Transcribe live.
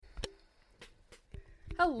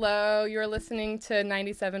Hello, you're listening to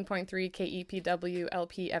 97.3 KEPW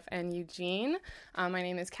LPFN Eugene. My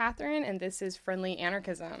name is Catherine, and this is Friendly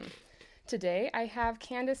Anarchism. Today, I have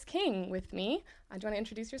Candice King with me. Do you want to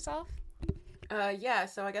introduce yourself? Yeah,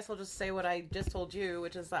 so I guess I'll just say what I just told you,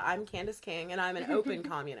 which is that I'm Candice King, and I'm an open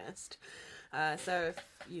communist. So if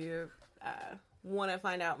you want to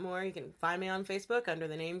find out more, you can find me on Facebook under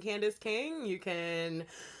the name Candice King. You can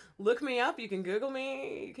look me up, you can Google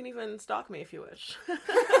me, you can even stalk me if you wish. I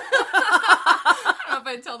don't know if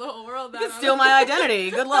I'd tell the whole world that. You can steal my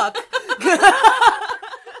identity. Good luck.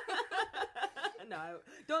 No,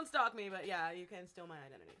 don't stalk me, but yeah, you can steal my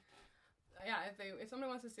identity. Yeah, if someone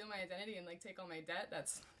wants to steal my identity and take all my debt,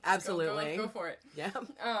 that's absolutely go for it. Yeah.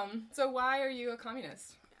 So why are you a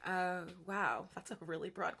communist? Wow, that's a really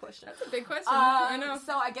broad question. That's a big question. I know.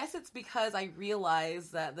 So I guess it's because I realize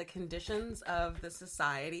that the conditions of the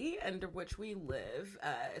society under which we live,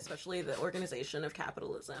 especially the organization of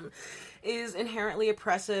capitalism, is inherently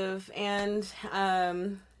oppressive, and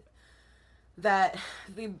that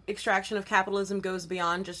the extraction of capitalism goes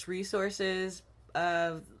beyond just resources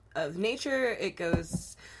of nature. It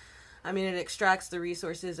extracts the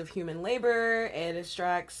resources of human labor. It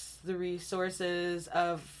extracts the resources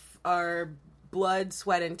of our blood,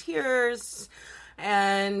 sweat, and tears.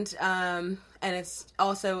 And it's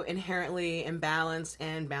also inherently imbalanced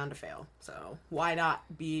and bound to fail. So why not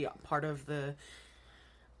be part of the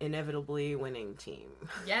inevitably winning team?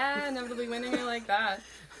 Yeah, inevitably winning. I like that.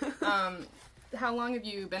 How long have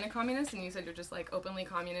you been a communist? And you said you're just openly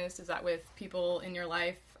communist. Is that with people in your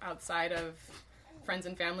life outside of friends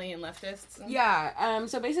and family and leftists? Yeah,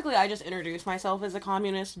 so basically I just introduce myself as a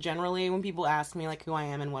communist generally when people ask me who I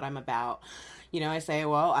am and what I'm about. I say,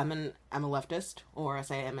 well, I'm a leftist, or I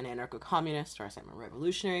say I'm an anarcho-communist, or I say I'm a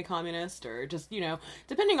revolutionary communist, or just,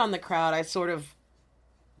 depending on the crowd, I sort of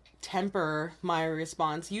temper my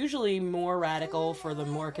response, usually more radical for the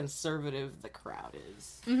more conservative the crowd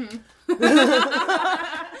is. Mm-hmm.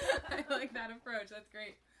 I like that approach. That's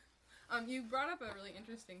great. You brought up a really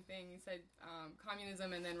interesting thing. You said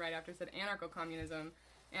communism, and then right after said anarcho-communism,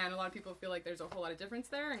 and a lot of people feel like there's a whole lot of difference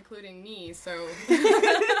there, including me. So, you know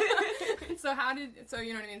what I mean? So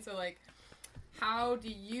how do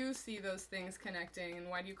you see those things connecting, and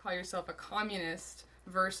why do you call yourself a communist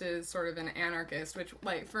versus sort of an anarchist? Which,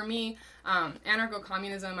 for me,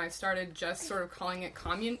 anarcho-communism, I started just sort of calling it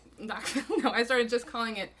I started just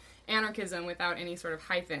calling it anarchism without any sort of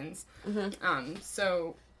hyphens. Mm-hmm.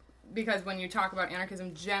 Because when you talk about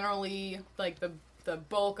anarchism, generally, the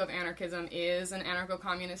bulk of anarchism is an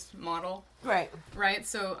anarcho-communist model. Right. Right?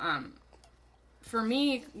 So, for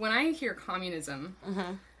me, when I hear communism,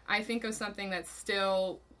 mm-hmm. I think of something that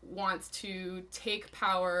still wants to take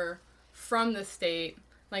power from the state,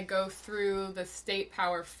 go through the state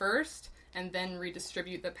power first, and then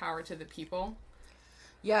redistribute the power to the people.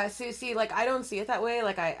 Yeah, see, I don't see it that way.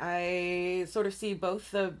 I sort of see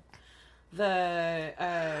both hello.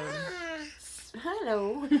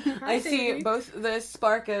 I see both the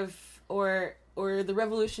spark of, or the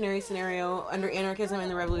revolutionary scenario under anarchism and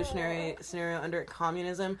the revolutionary scenario under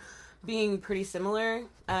communism being pretty similar.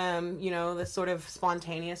 The sort of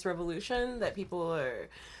spontaneous revolution that people are,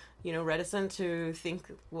 reticent to think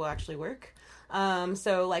will actually work.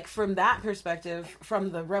 So from that perspective,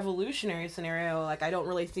 from the revolutionary scenario, I don't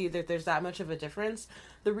really see that there's that much of a difference.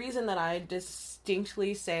 The reason that I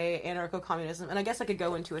distinctly say anarcho-communism, and I guess I could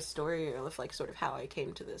go into a story of sort of how I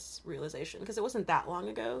came to this realization, because it wasn't that long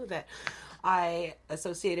ago that I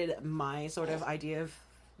associated my sort of idea of,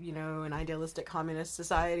 an idealistic communist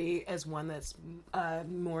society as one that's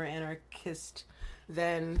more anarchist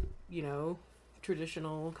than,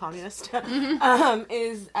 traditional communist,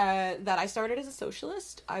 is that I started as a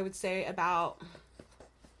socialist, I would say about,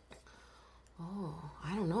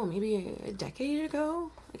 I don't know, maybe a decade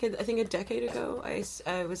ago. I think a decade ago, I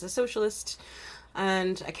was a socialist,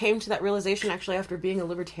 and I came to that realization actually after being a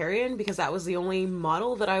libertarian, because that was the only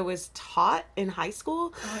model that I was taught in high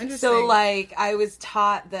school. Oh, interesting. So, I was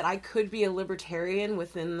taught that I could be a libertarian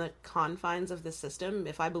within the confines of the system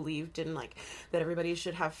if I believed in, that everybody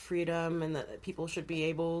should have freedom and that people should be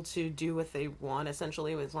able to do what they want,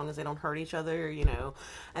 essentially, as long as they don't hurt each other,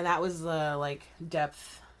 And that was the,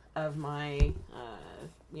 depth of my,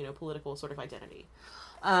 political sort of identity.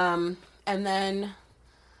 And then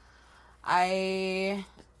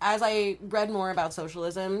as I read more about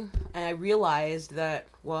socialism, and I realized that,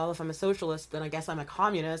 well, if I'm a socialist, then I guess I'm a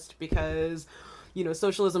communist, because,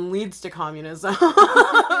 socialism leads to communism.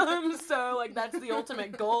 So, that's the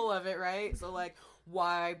ultimate goal of it, right? So,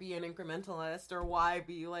 why be an incrementalist or why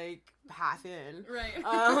be like half in? Right.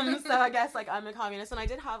 So I guess like I'm a communist, and I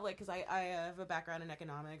did have like, because I have a background in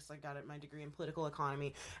economics, I got my degree in political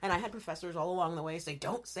economy, and I had professors all along the way say,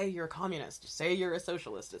 don't say you're a communist, say you're a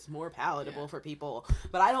socialist, it's more palatable for people,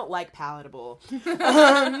 but I don't like palatable. So like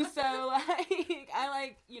I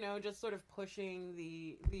like, you know, just sort of pushing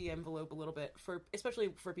the envelope a little bit, for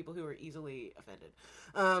especially for people who are easily offended.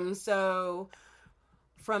 So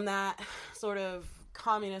from that sort of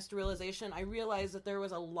communist realization, I realized that there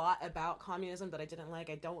was a lot about communism that I didn't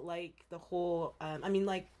like. I don't like the whole,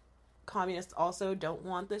 like, communists also don't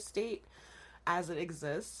want the state as it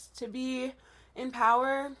exists to be in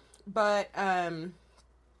power, but a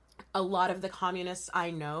lot of the communists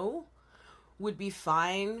I know would be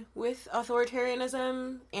fine with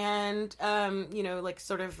authoritarianism and, like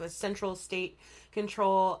sort of a central state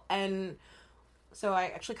control. And so I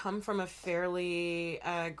actually come from a fairly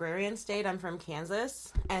agrarian state. I'm from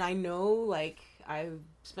Kansas, and I know, like, I've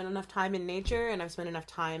spent enough time in nature, and I've spent enough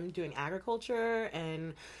time doing agriculture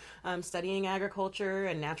and studying agriculture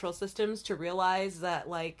and natural systems to realize that,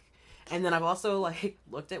 like, and then I've also, like,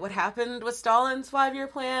 looked at what happened with Stalin's 5-year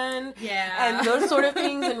plan. Yeah. And those sort of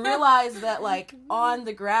things, and realized that, like, on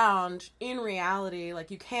the ground, in reality,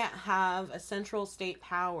 like, you can't have a central state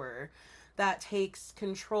power that takes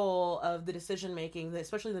control of the decision-making,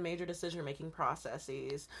 especially the major decision-making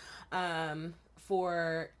processes,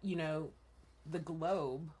 for, you know, the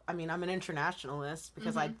globe. I mean, I'm an internationalist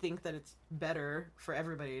because I think that it's better for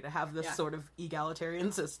everybody to have this sort of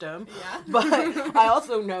egalitarian system. Yeah. But I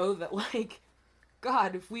also know that, like,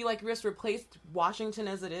 God, if we, like, just replaced Washington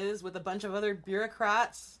as it is with a bunch of other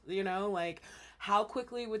bureaucrats, you know, like, how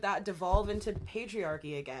quickly would that devolve into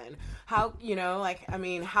patriarchy again? How, you know, like, I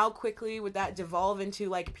mean, how quickly would that devolve into,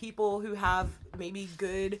 like, people who have maybe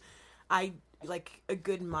a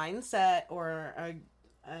good mindset or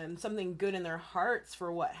something good in their hearts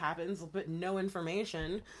for what happens, but no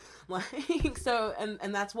information. Like, so,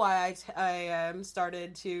 and that's why I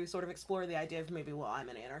started to sort of explore the idea of maybe, well, I'm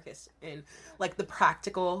an anarchist in, like, the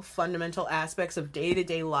practical, fundamental aspects of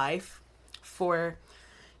day-to-day life for,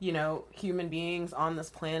 you know, human beings on this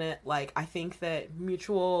planet. Like, I think that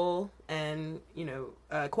mutual and, you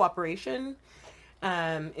know, cooperation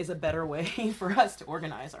is a better way for us to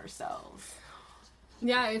organize ourselves.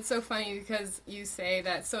 Yeah, it's so funny because you say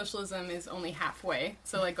that socialism is only halfway.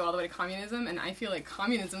 So, like, go all the way to communism, and I feel like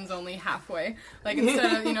communism's only halfway. Like,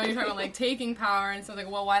 instead of, you know, you're talking about, like, taking power, and so, like,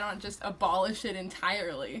 well, why not just abolish it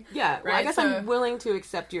entirely? Yeah, well, right? I guess I'm willing to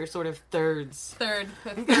accept your sort of thirds. The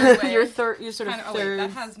third way. your sort of thirds. Oh, wait, that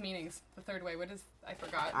has meanings. The third way. What is, I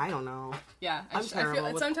forgot. I don't know. Yeah. I'm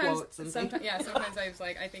terrible with quotes and sometimes I was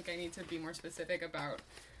like, I think I need to be more specific about,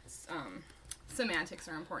 semantics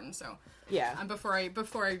are important, so yeah. Before I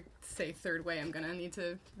say third way, I'm gonna need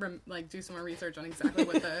to do some more research on exactly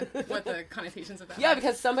what the connotations of that. Yeah,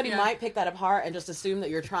 because somebody might pick that apart and just assume that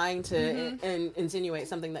you're trying to insinuate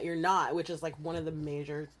something that you're not, which is like one of the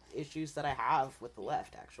major issues that I have with the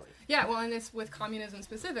left, actually. Yeah, well, and it's with communism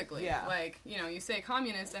specifically. Yeah. Like, you know, you say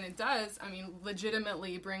communist, and it does, I mean,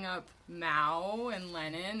 legitimately bring up Mao and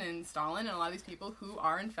Lenin and Stalin and a lot of these people who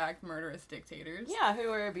are, in fact, murderous dictators. Yeah, who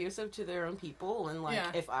are abusive to their own people, and, like,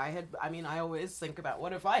 if I had, I mean, I always think about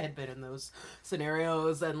what if I had been in those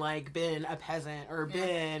scenarios and, like, been a peasant or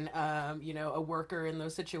been, you know, a worker in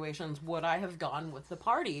those situations, would I have gone with the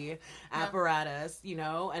party apparatus, you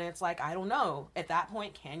know? And it's like, I don't know. At that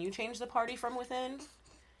point, can you change the party from within?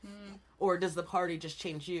 Or does the party just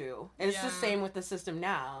change you? And it's the same with the system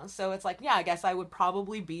now. So it's like, yeah, I guess I would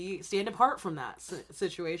probably stand apart from that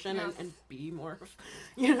situation and be more,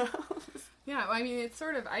 you know? Yeah, well, I mean, it's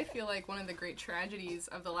sort of, I feel like one of the great tragedies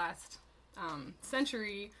of the last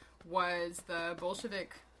century was the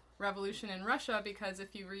Bolshevik Revolution in Russia, because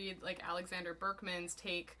if you read, like, Alexander Berkman's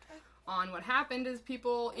take on what happened is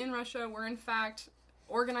people in Russia were, in fact,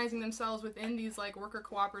 organizing themselves within these, like, worker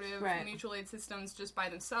cooperative mutual aid systems just by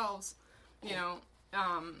themselves, you know,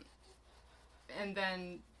 and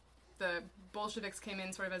then the Bolsheviks came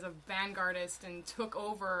in sort of as a vanguardist and took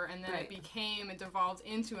over, and then it devolved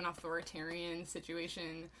into an authoritarian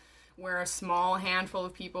situation where a small handful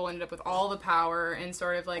of people ended up with all the power, and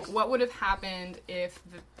sort of, like, what would have happened if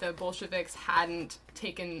the Bolsheviks hadn't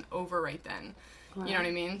taken over right then? You know what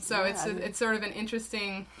I mean? So it's sort of an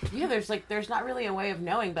interesting... Yeah, there's not really a way of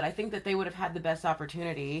knowing, but I think that they would have had the best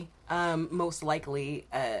opportunity, most likely,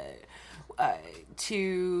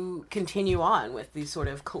 to continue on with these sort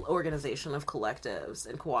of organization of collectives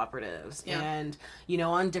and cooperatives and, you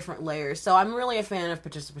know, on different layers. So I'm really a fan of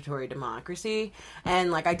participatory democracy.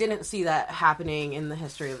 And, like, I didn't see that happening in the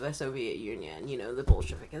history of the Soviet Union. You know, the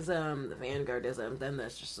Bolshevikism, the vanguardism, then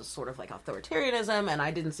there's just a sort of, like, authoritarianism. And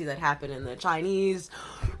I didn't see that happen in the Chinese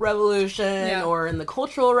Revolution or in the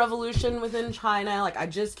Cultural Revolution within China. Like, I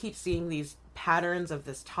just keep seeing these patterns of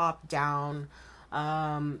this top-down,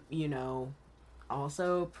 you know,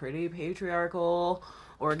 also pretty patriarchal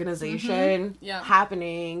organization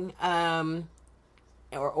happening,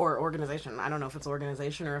 or organization. I don't know if it's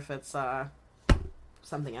organization or if it's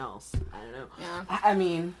something else. I don't know. Yeah. I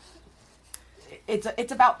mean,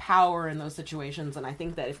 it's about power in those situations, and I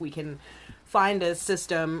think that if we can find a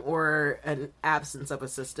system or an absence of a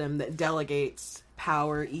system that delegates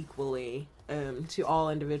power equally to all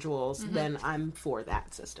individuals, then I'm for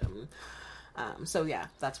that system. So yeah,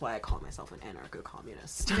 that's why I call myself an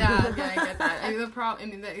anarcho-communist. Yeah, I get that. I mean, the problem,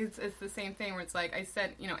 I mean, it's the same thing where it's like I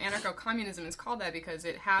said, you know, anarcho-communism is called that because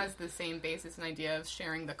it has the same basis and idea of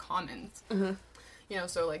sharing the commons. Mm-hmm. You know,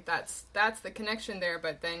 so like that's the connection there.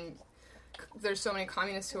 But then there's so many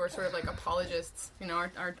communists who are sort of like apologists. You know,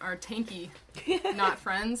 are tanky, not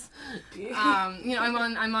friends. You know,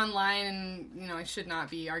 I'm online, and you know, I should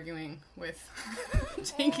not be arguing with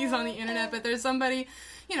tankies on the internet. But there's somebody.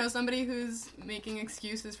 You know, somebody who's making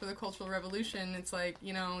excuses for the Cultural Revolution. It's like,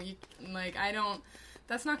 you know,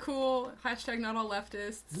 that's not cool. Hashtag not all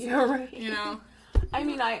leftists. Yeah, right. You know? I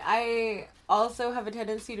mean, I also have a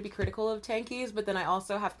tendency to be critical of tankies, but then I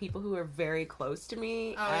also have people who are very close to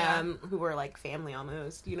me, who are like family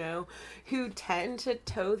almost, you know, who tend to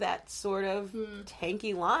toe that sort of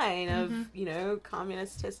tanky line of, you know,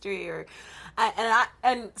 communist history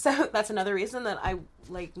and so that's another reason that I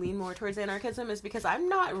like lean more towards anarchism is because I'm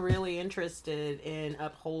not really interested in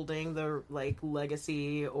upholding the like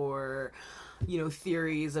legacy or, you know,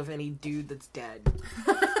 theories of any dude that's dead.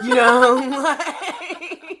 You know,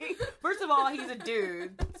 like, first of all, he's a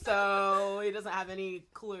dude, so he doesn't have any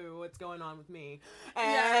clue what's going on with me.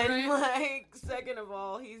 And like, second of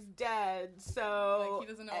all, he's dead, so like,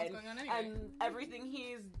 he doesn't know what's going on anyway. And everything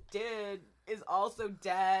he's did is also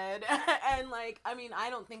dead. And like, I mean, I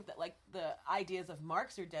don't think that like the ideas of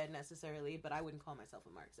Marx are dead necessarily, but I wouldn't call myself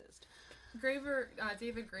a Marxist.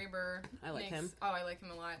 David Graeber. I like him. Oh, I like him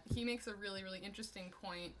a lot. He makes a really, really interesting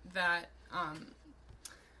point that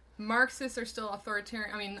Marxists are still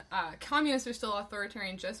authoritarian. I mean, communists are still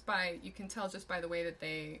authoritarian you can tell just by the way that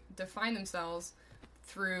they define themselves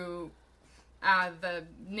through the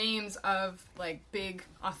names of like big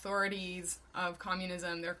authorities of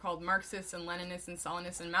communism. They're called Marxists and Leninists and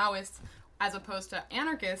Stalinists and Maoists, as opposed to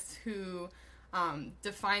anarchists who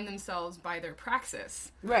define themselves by their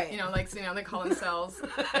praxis. Right. You know, like, you know, they call themselves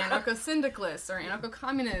anarcho-syndicalists or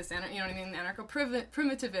anarcho-communists, you know what I mean,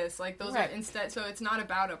 anarcho-primitivists, like those are instead, so it's not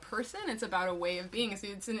about a person, it's about a way of being. So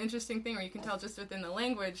it's an interesting thing where you can tell just within the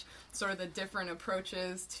language sort of the different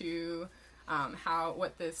approaches to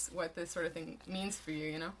what this sort of thing means for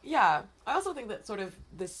you, you know? Yeah. I also think that sort of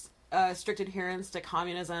this strict adherence to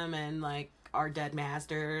communism and like our dead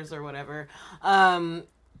masters or whatever,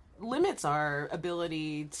 limits our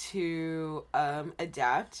ability to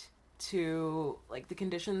adapt to like the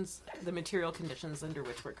material conditions under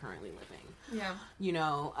which we're currently living. Yeah. You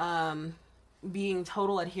know, being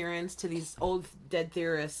total adherents to these old dead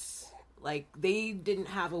theorists, like they didn't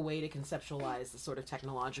have a way to conceptualize the sort of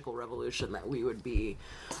technological revolution that we would be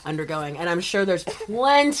undergoing. And I'm sure there's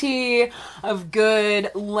plenty of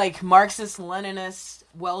good, like Marxist, Leninist,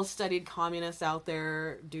 well-studied communists out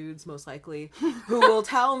there, dudes most likely, who will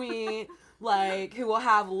tell me, like, who will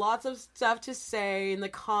have lots of stuff to say in the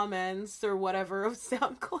comments or whatever of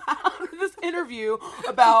SoundCloud, this interview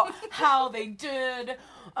about how they did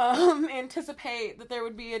anticipate that there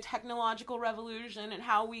would be a technological revolution and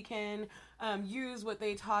how we can use what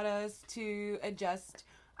they taught us to adjust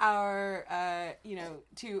our, you know,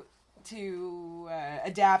 to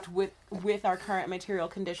adapt with our current material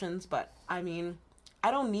conditions. But I mean, I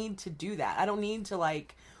don't need to do that. I don't need to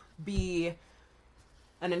like be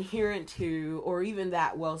an adherent to or even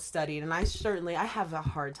that well studied, and I have a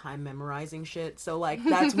hard time memorizing shit, so like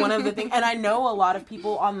that's one of the things. And I know a lot of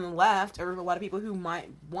people on the left, or a lot of people who might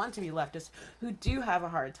want to be leftists, who do have a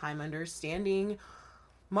hard time understanding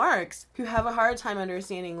Marx, who have a hard time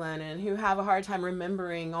understanding Lenin, who have a hard time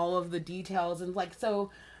remembering all of the details, and like,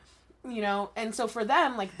 so, you know, and so for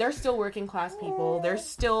them, like, they're still working class people, they're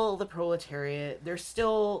still the proletariat, they're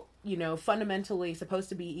still fundamentally supposed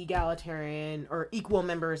to be egalitarian or equal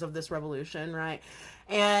members of this revolution, right?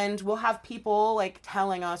 And we'll have people, like,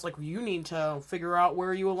 telling us, like, you need to figure out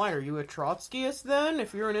where you align. Are you a Trotskyist, then,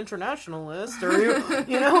 if you're an internationalist? Or, and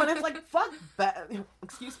it's like, fuck,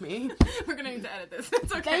 excuse me. We're gonna need to edit this.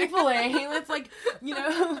 It's okay. Thankfully. Let's, like,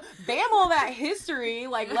 bam all that history.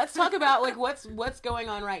 Like, let's talk about, like, what's going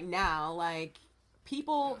on right now. Like,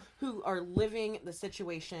 people who are living the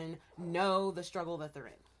situation know the struggle that they're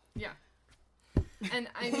in. Yeah. And,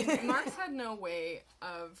 I mean, Marx had no way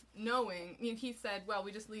of knowing. I mean, he said, well,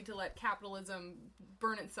 we just need to let capitalism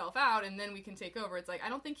burn itself out, and then we can take over. It's like, I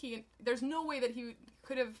don't think there's no way that he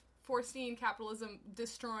could have foreseen capitalism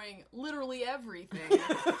destroying literally everything, you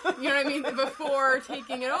know what I mean, before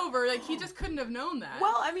taking it over. Like, he just couldn't have known that.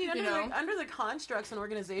 Well, I mean, under the constructs and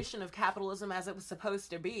organization of capitalism as it was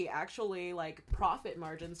supposed to be, actually, like, profit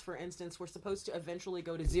margins, for instance, were supposed to eventually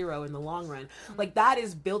go to zero in the long run. Like, that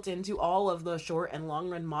is built into all of the short and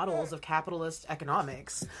long run models of capitalist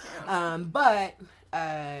economics. But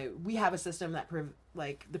we have a system that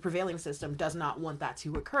the prevailing system does not want that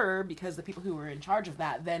to occur, because the people who were in charge of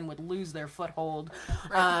that then would lose their foothold,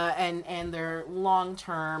 and their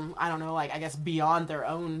long-term, I don't know, like, I guess beyond their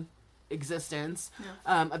own existence,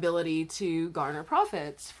 ability to garner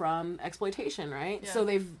profits from exploitation, right? Yeah. So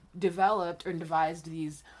they've developed or devised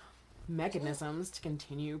these mechanisms to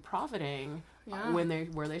continue profiting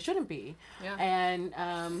where they shouldn't be. Yeah.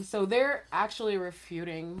 And so they're actually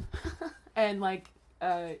refuting and, like,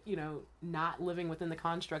 not living within the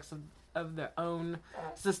constructs of their own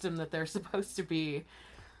system that they're supposed to be,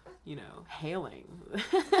 hailing.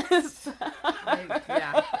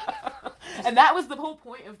 Yeah. And that was the whole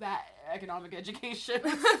point of that economic education,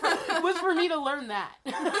 was for me to learn that.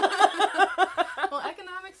 Well,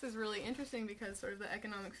 economics is really interesting because sort of the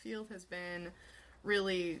economic field has been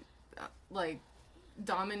really,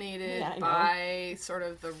 dominated by sort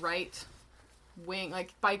of the right wing,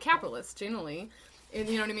 like, by capitalists, generally. And,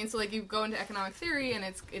 you know what I mean? So, like, you go into economic theory, and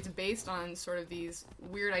it's based on sort of these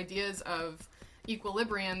weird ideas of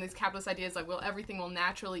equilibrium, these capitalist ideas, like, well, everything will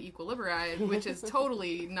naturally equilibrate, which is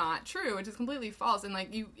totally not true, which is completely false. And, like,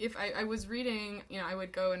 if I was reading, I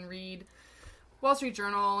would go and read Wall Street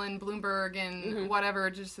Journal and Bloomberg and whatever,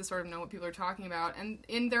 just to sort of know what people are talking about. And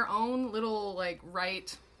in their own little, like,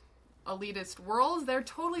 right elitist worlds, they're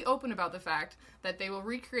totally open about the fact that they will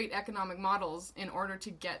recreate economic models in order to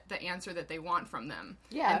get the answer that they want from them.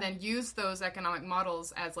 Yeah. And then use those economic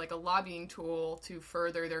models as, like, a lobbying tool to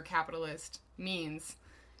further their capitalist means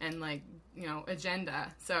and, like,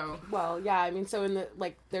 agenda. So, well, yeah, I mean, so in the,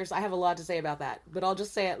 like, I have a lot to say about that, but I'll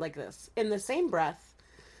just say it like this. In the same breath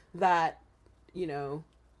that,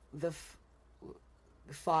 the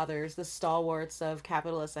fathers, the stalwarts of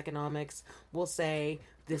capitalist economics will say,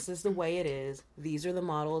 this is the way it is, these are the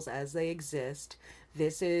models as they exist,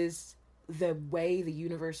 this is the way the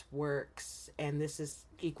universe works, and this is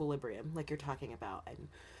equilibrium, like you're talking about.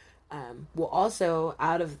 And will also,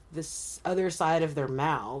 out of this other side of their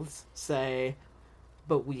mouths, say,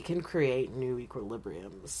 but we can create new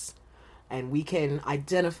equilibriums. And we can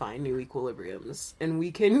identify new equilibriums. And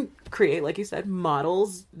we can create, like you said,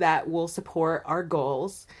 models that will support our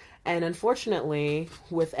goals. And unfortunately,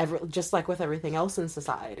 just like with everything else in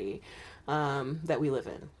society that we live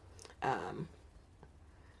in,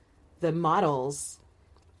 the models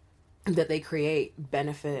that they create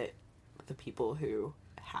benefit the people who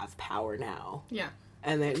have power now. Yeah.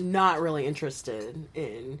 And they're not really interested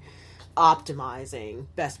in optimizing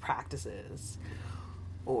best practices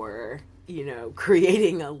or,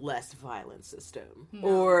 creating a less violent system. No,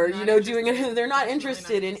 or, doing it. They're not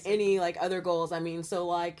interested in any, like, other goals. I mean, so,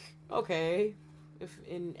 like, okay, if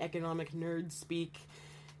in economic nerd speak,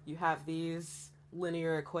 you have these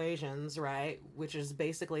linear equations, right? Which is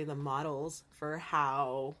basically the models for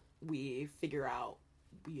how we figure out,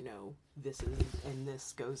 this is, and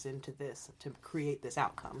this goes into this to create this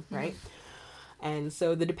outcome, right? Mm-hmm. And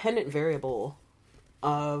so the dependent variable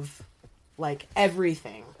of, like,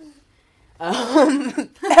 everything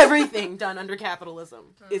done under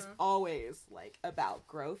capitalism is always, like, about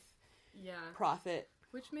growth, profit,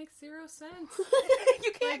 which makes zero sense.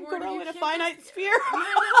 You can't grow in a finite sphere.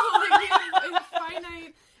 It's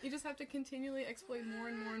finite. You just have to continually exploit more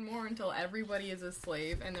and more and more until everybody is a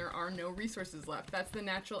slave and there are no resources left. That's the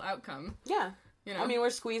natural outcome. Yeah. You know? I mean, we're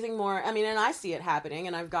squeezing more. I mean, and I see it happening,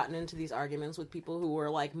 and I've gotten into these arguments with people who are,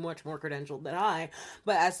 like, much more credentialed than I.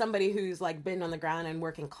 But as somebody who's, like, been on the ground and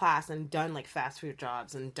working class and done, like, fast food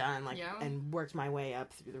jobs and done, like, and worked my way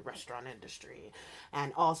up through the restaurant industry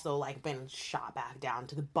and also, like, been shot back down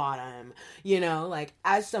to the bottom, you know, like,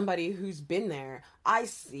 as somebody who's been there, I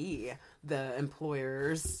see the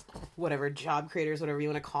employers, whatever, job creators, whatever you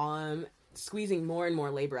want to call them, squeezing more and more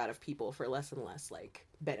labor out of people for less and less, like,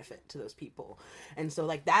 benefit to those people. And so,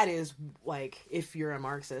 like, that is, like, if you're a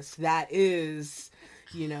Marxist, that is,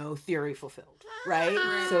 you know, theory fulfilled, right?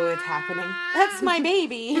 So it's happening. That's my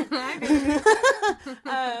baby.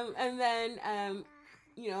 And then,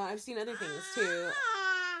 you know, I've seen other things too.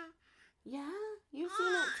 Yeah, you've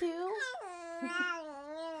seen it too?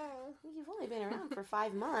 You've only been around for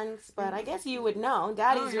 5 months, but I guess you would know.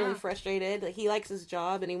 Daddy's really frustrated. Like, he likes his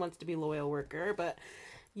job and he wants to be a loyal worker, but,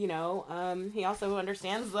 you know, he also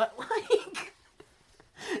understands that, like,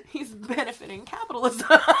 he's benefiting capitalism.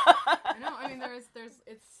 I know. I mean, there's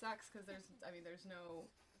it sucks because there's no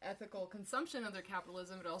ethical consumption under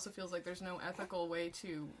capitalism. It also feels like there's no ethical way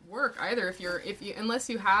to work either. If you unless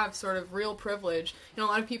you have sort of real privilege, you know,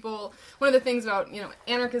 a lot of people. One of the things about, you know,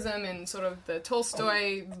 anarchism and sort of the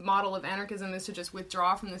Tolstoy model of anarchism is to just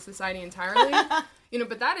withdraw from the society entirely. You know,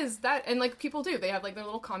 but that, and, like, people do. They have, like, their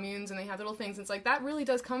little communes, and they have their little things. It's like, that really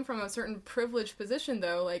does come from a certain privileged position,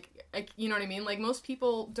 though. Like, you know what I mean? Like, most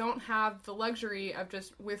people don't have the luxury of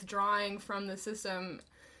just withdrawing from the system.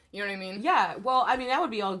 You know what I mean? Yeah, well, I mean, that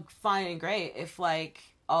would be all fine and great if, like,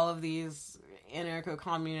 all of these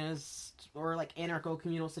anarcho-communist or, like,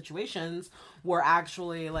 anarcho-communal situations were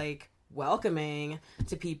actually, like, welcoming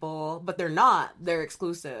to people, but they're not. They're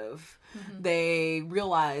exclusive. Mm-hmm. They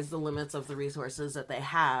realize the limits of the resources that they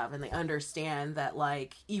have, and they understand that,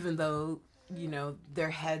 like, even though, you know, their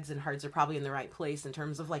heads and hearts are probably in the right place in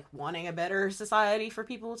terms of, like, wanting a better society for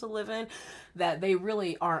people to live in, that they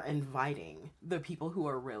really aren't inviting the people who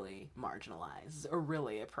are really marginalized or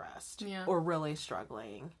really oppressed or really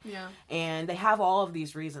struggling. Yeah. And they have all of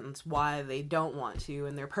these reasons why they don't want to,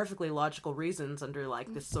 and they're perfectly logical reasons under,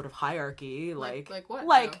 like, this sort of hierarchy. Like what?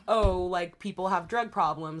 Like, oh, like, people have drug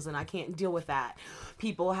problems and I can't deal with that.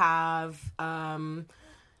 People have,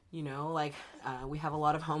 you know, like, we have a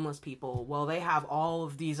lot of homeless people. Well, they have all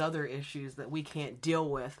of these other issues that we can't deal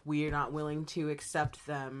with. We are not willing to accept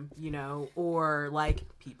them, you know, or, like,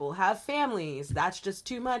 people have families. That's just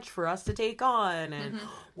too much for us to take on. And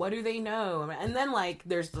what do they know? And then, like,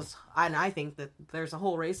 there's this, and I think that there's a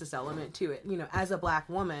whole racist element to it. You know, as a Black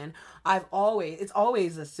woman, it's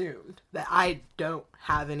always assumed that I don't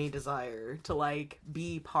have any desire to, like,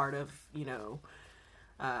 be part of, you know,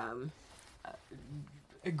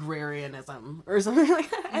 agrarianism or something like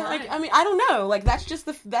that. And, like, I mean, I don't know. Like, that's just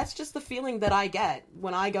the feeling that I get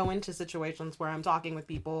when I go into situations where I'm talking with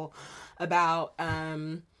people about,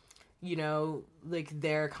 you know, like,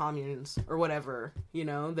 their communes or whatever, you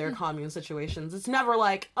know, their commune situations. It's never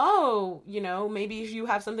like, oh, you know, maybe you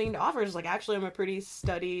have something to offer. It's like, actually, I'm a pretty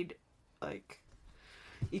studied, like,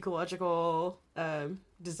 ecological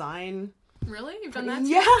design. Really? You've done that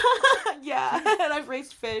too? Yeah. And I've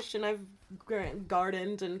raised fish, and I've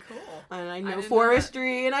gardened, and cool. And I know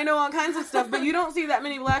forestry, and I know all kinds of stuff, but you don't see that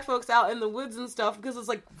many Black folks out in the woods and stuff, because it's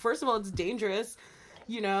like, first of all, it's dangerous,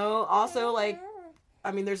 you know, also, like,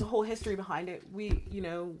 I mean, there's a whole history behind it. We, you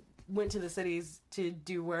know, went to the cities to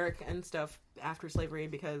do work and stuff after slavery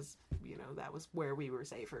because, you know, that was where we were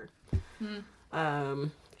safer.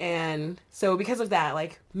 And so because of that,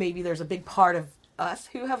 like, maybe there's a big part of us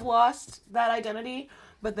who have lost that identity,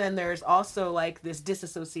 but then there's also, like, this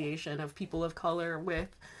disassociation of people of color with,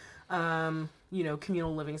 you know,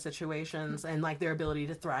 communal living situations and, like, their ability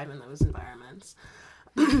to thrive in those environments.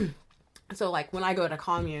 So, like, when I go to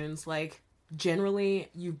communes, like, generally,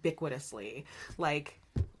 ubiquitously, like,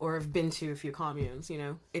 or have been to a few communes, you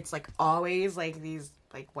know, it's, like, always, like, these,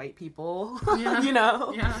 like, white people, you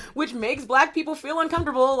know, which makes Black people feel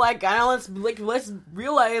uncomfortable. Like, I don't, let's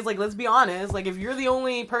realize, like, let's be honest, like, if you're the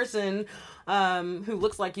only person who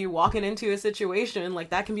looks like you walking into a situation, like,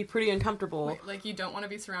 that can be pretty uncomfortable. Wait, like, you don't want to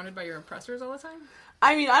be surrounded by your oppressors all the time?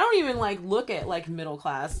 I mean, I don't even, like, look at, like, middle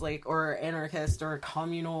class, like, or anarchist or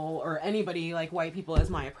communal or anybody, like, white people as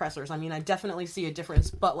my oppressors. I mean, I definitely see a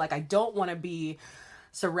difference, but, like, I don't want to be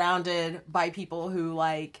surrounded by people who,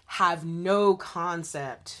 like, have no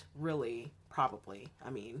concept, really, probably, I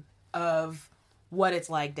mean, of what it's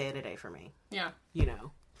like day to day for me. Yeah. You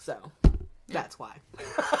know, so that's why.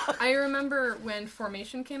 I remember when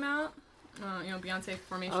Formation came out, Beyonce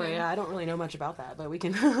formation. Oh yeah, I don't really know much about that, but we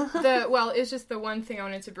can. It's just the one thing I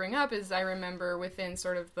wanted to bring up is I remember within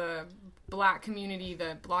sort of the black community,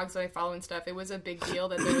 the blogs that I follow and stuff, it was a big deal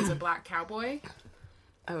that there was a black cowboy.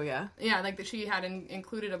 Oh yeah. Yeah, like that she had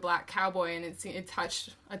included a black cowboy, and it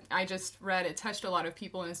touched. I just read it touched a lot of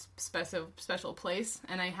people in a special place,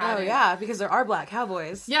 and I had. Oh yeah, because there are black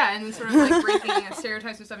cowboys. Yeah, and sort of like breaking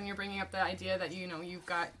stereotypes and stuff, and you're bringing up the idea that you've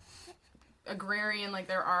got agrarian, like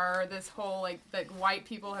there are this whole like that white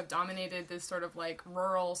people have dominated this sort of like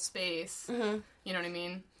rural space. Mm-hmm. You know what I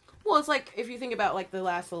mean? Well, it's like if you think about like the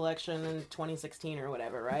last election in 2016 or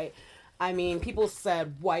whatever, right? I mean, people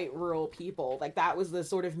said white rural people. Like, that was the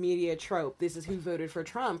sort of media trope. This is who voted for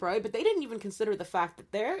Trump, right? But they didn't even consider the fact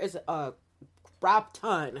that there is a crap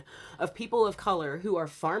ton of people of color who are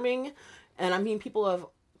farming. And I mean people of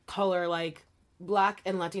color like Black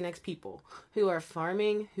and Latinx people who are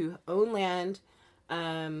farming, who own land,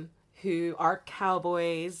 who are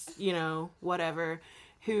cowboys, whatever,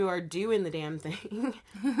 who are doing the damn thing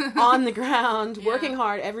on the ground, working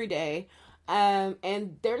hard every day.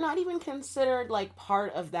 And they're not even considered, like,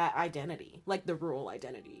 part of that identity, like the rural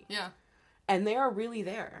identity. Yeah. And they are really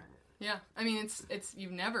there. Yeah. I mean, it's you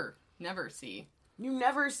never see. You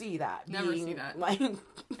never see that. Never see that. Like,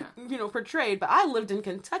 portrayed. But I lived in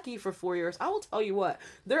Kentucky for 4 years. I will tell you what,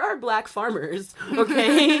 there are black farmers,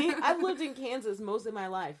 okay? I've lived in Kansas most of my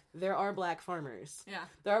life. There are black farmers. Yeah.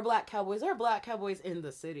 There are black cowboys. There are black cowboys in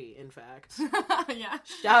the city, in fact. Yeah.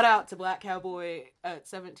 Shout out to Black Cowboy at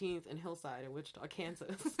 17th and Hillside in Wichita,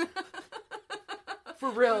 Kansas.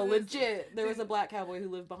 For real, legit. There was a black cowboy who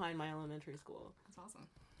lived behind my elementary school. That's awesome.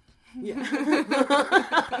 Yeah.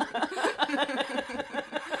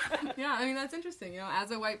 Yeah, I mean, that's interesting.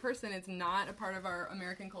 As a white person, it's not a part of our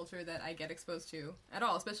American culture that I get exposed to at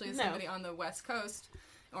all, especially as somebody on the West Coast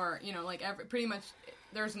or, pretty much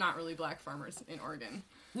there's not really black farmers in Oregon.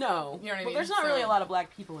 No. You know what I mean? But there's not really a lot of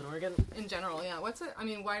black people in Oregon. In general, yeah.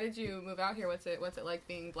 Why did you move out here? What's it like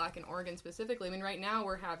being black in Oregon specifically? I mean, right now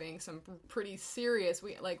we're having some pretty serious,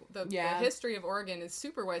 the history of Oregon is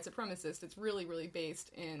super white supremacist. It's really, really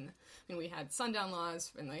based in, we had sundown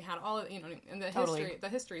laws and they had all of, and the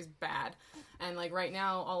history is bad. And right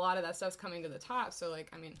now, a lot of that stuff's coming to the top. So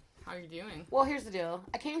how are you doing? Well, here's the deal.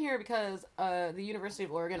 I came here because the University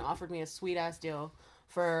of Oregon offered me a sweet-ass deal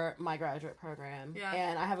for my graduate program. Yeah.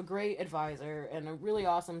 And I have a great advisor and a really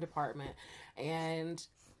awesome department. And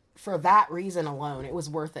for that reason alone, it was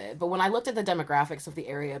worth it. But when I looked at the demographics of the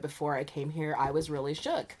area before I came here, I was really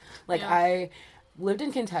shook. I lived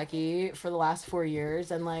in Kentucky for the last 4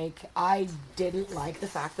 years, and I didn't like the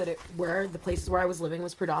fact that the places where I was living were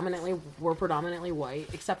predominantly white,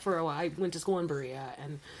 except for I went to school in Berea,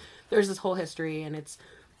 and there's this whole history, and it's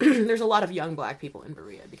there's a lot of young black people in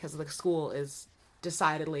Berea because the school is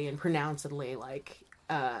decidedly and pronouncedly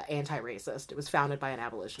anti-racist. It was founded by an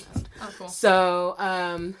abolitionist. Oh, cool.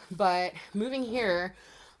 So, but moving here,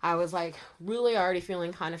 I was really already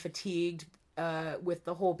feeling kind of fatigued with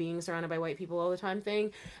the whole being surrounded by white people all the time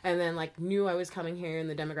thing, and then knew I was coming here and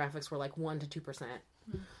the demographics were 1 to 2%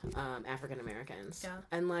 African Americans. Yeah.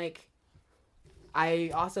 And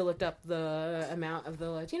I also looked up the amount of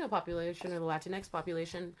the Latino population or the Latinx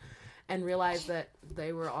population and realized that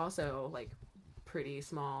they were also pretty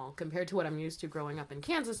small compared to what I'm used to growing up in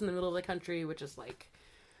Kansas in the middle of the country, which is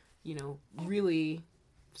really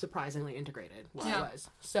surprisingly integrated where I was.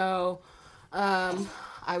 So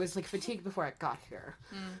I was fatigued before I got here,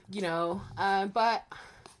 but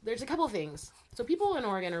there's a couple of things. So people in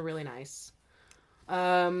Oregon are really nice.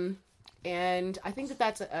 And I think that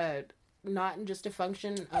that's not just a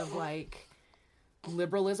function of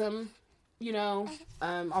liberalism,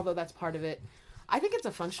 although that's part of it. I think it's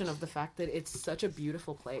a function of the fact that it's such a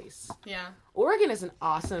beautiful place. Yeah. Oregon is an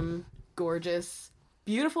awesome, gorgeous,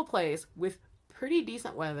 beautiful place with pretty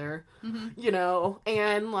decent weather, and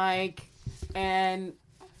I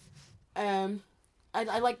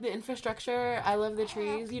like the infrastructure. I love the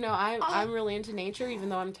trees. I'm really into nature, even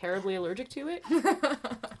though I'm terribly allergic to it.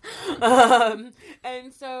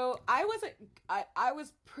 And so I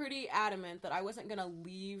was pretty adamant that I wasn't going to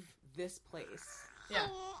leave this place. Yeah.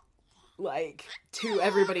 To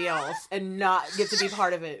everybody else and not get to be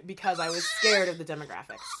part of it because I was scared of the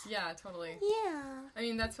demographics. Yeah, totally. Yeah. I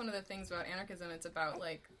mean, that's one of the things about anarchism. It's about,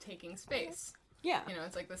 taking space. Yeah.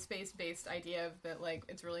 It's the space-based idea of that,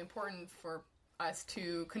 it's really important for us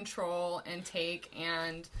to control and take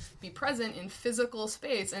and be present in physical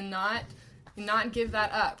space and not give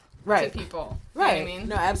that up to people. Right. You know what I mean?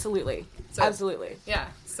 No, absolutely. So, absolutely. Yeah,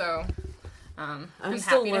 so... I'm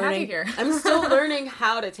still happy learning. To have you here. I'm still learning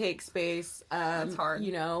how to take space. It's hard.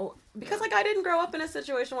 because like I didn't grow up in a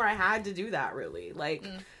situation where I had to do that really. Like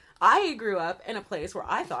I grew up in a place where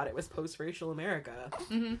I thought it was post-racial America.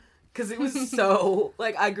 Because it was so,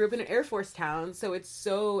 like, I grew up in an Air Force town, so it's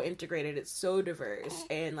so integrated, it's so diverse,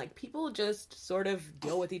 and, like, people just sort of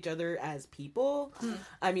deal with each other as people.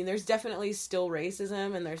 I mean, there's definitely still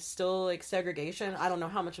racism, and there's still, like, segregation. I don't know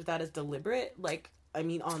how much of that is deliberate, like, I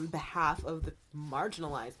mean, on behalf of the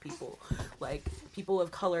marginalized people. Like, people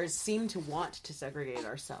of colors seem to want to segregate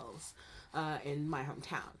ourselves in my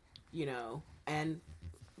hometown, you know, and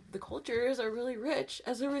the cultures are really rich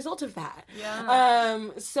as a result of that. Yeah.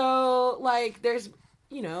 So, like, there's,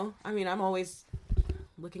 you know, I mean, I'm always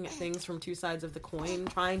looking at things from two sides of the coin,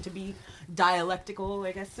 trying to be dialectical,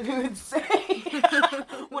 I guess we would say.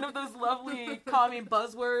 One of those lovely commie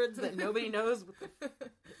buzzwords that nobody knows what the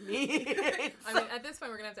means. I mean, at this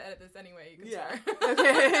point, we're gonna have to edit this anyway. You can start.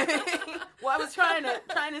 Okay. Well, I was trying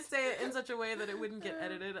to say it in such a way that it wouldn't get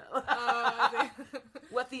edited. I see.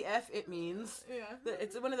 What the F it means. Yeah.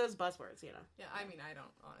 It's one of those buzzwords, you know. Yeah, I mean, I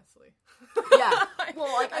don't, honestly. Yeah.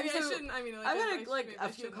 Well, like, I mean, I shouldn't, I mean, like, I've had, like, I a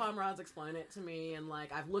few comrades explain it to me, and,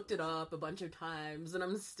 like, I've looked it up a bunch of times, and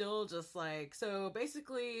I'm still just, like, so,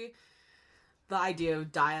 basically, the idea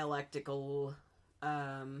of dialectical,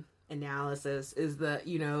 analysis is that,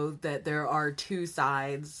 you know, that there are two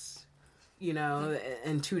sides, you know,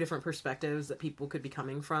 and two different perspectives that people could be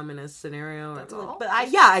coming from in a scenario. That's all? But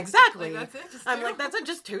yeah, exactly. Like, that's it? Just I'm two? like, that's it,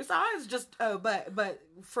 just two sides? Just, but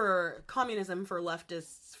for communism, for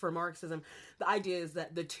leftists, for Marxism, the idea is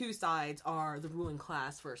that the two sides are the ruling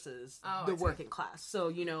class versus the working class. So,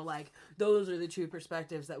 you know, like, those are the two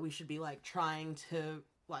perspectives that we should be, like, trying to,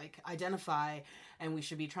 like, identify, and we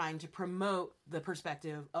should be trying to promote the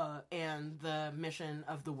perspective and the mission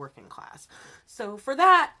of the working class. So for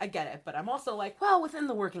that, I get it, but I'm also like, well, within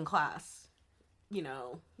the working class, you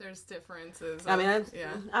know, there's differences. I mean,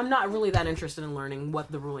 I'm not really that interested in learning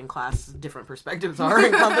what the ruling class different perspectives are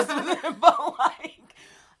encompassed within, but like,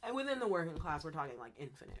 and within the working class, we're talking like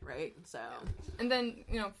infinite, right? So, and then,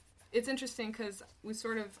 you know, it's interesting because we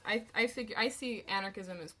sort of, I see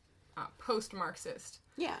anarchism as post-Marxist.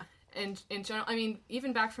 Yeah. And in general, I mean,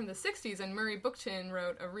 even back from the 60s, and Murray Bookchin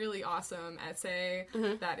wrote a really awesome essay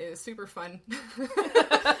that is super fun.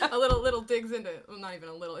 A little digs into, well, not even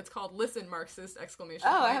a little, it's called Listen, Marxist! !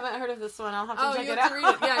 Oh, I haven't heard of this one. I'll have to check it out. Oh, you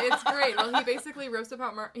have to read it. Yeah, it's great. Well, he basically rips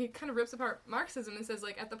apart Marxism and says,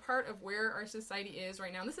 like, at the part of where our society is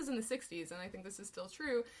right now, and this is in the 60s, and I think this is still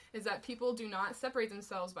true, is that people do not separate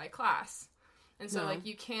themselves by class. And so, like,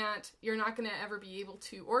 you're not going to ever be able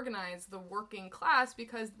to organize the working class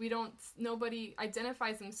because nobody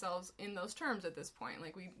identifies themselves in those terms at this point.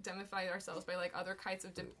 Like, we identify ourselves by, like, other kinds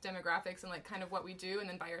of demographics and, like, kind of what we do, and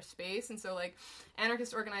then by our space. And so, like,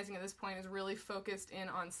 anarchist organizing at this point is really focused in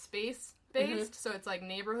on space-based. So it's, like,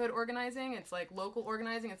 neighborhood organizing. It's, like, local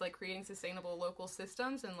organizing. It's, like, creating sustainable local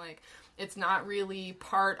systems. And, like, it's not really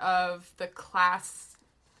part of the class.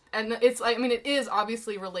 And it's, like, I mean, it is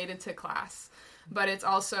obviously related to class. But it's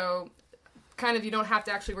also kind of, you don't have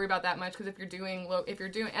to actually worry about that much because if you're doing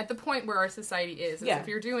at the point where our society is if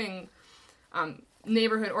you're doing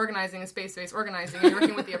neighborhood organizing and space-based organizing and you're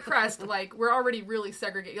working with the oppressed, like, we're already really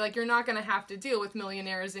segregated. Like, you're not going to have to deal with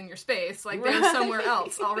millionaires in your space. Like, they're somewhere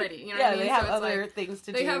else already. You know what I mean? They have so it's other like, things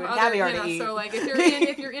to they do have and other, caviar to eat. So, like,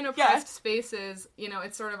 if you're in oppressed spaces, you know,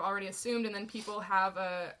 it's sort of already assumed, and then people have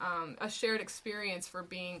a shared experience for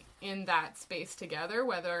being in that space together,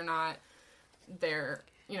 whether or not they're,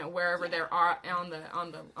 you know, wherever they are on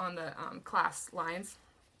the class lines.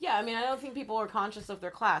 Yeah, I mean, I don't think people are conscious of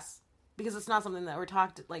their class because it's not something that we're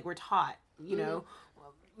taught, you know.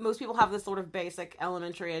 Most people have this sort of basic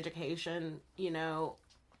elementary education, you know,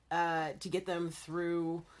 to get them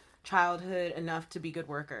through childhood enough to be good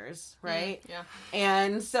workers, right? Yeah.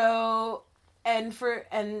 And so, and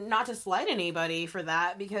not to slight anybody for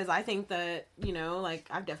that, because I think that, you know, like,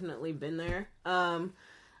 I've definitely been there.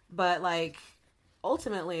 But, like,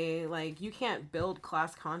 ultimately, like, you can't build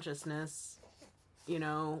class consciousness, you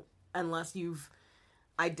know, unless you've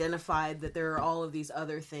identified that there are all of these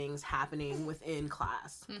other things happening within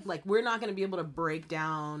class. Like, we're not going to be able to break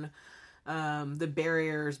down the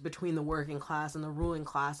barriers between the working class and the ruling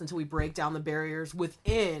class until we break down the barriers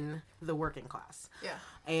within the working class. Yeah.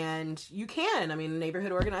 And you can. I mean,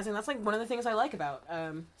 neighborhood organizing, that's, like, one of the things I like about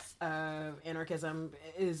anarchism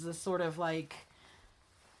is the sort of, like,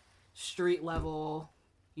 street level,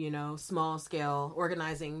 you know, small scale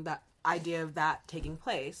organizing, that idea of that taking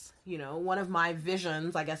place. You know, one of my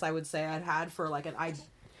visions, I guess I would say, I'd had for like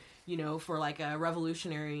for like a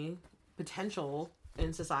revolutionary potential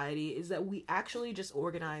in society is that we actually just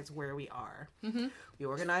organize where we are. We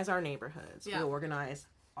organize our neighborhoods. We organize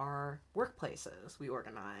our workplaces. We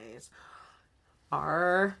organize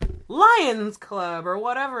our Lions Club or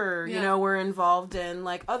whatever, you know, we're involved in,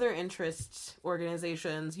 like, other interest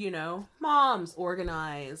organizations, you know, moms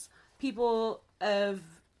organize, people of,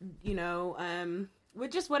 you know,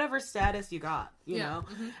 with just whatever status you got, you know,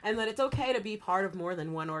 and that it's okay to be part of more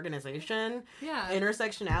than one organization. Yeah.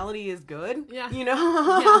 Intersectionality is good, you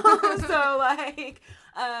know? So, like,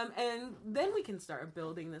 and then we can start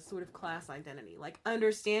building this sort of class identity, like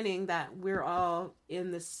understanding that we're all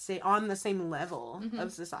in on the same level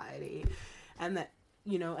of society, and that,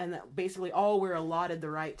 you know, and that basically all we're allotted the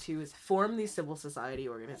right to is form these civil society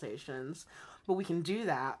organizations, but we can do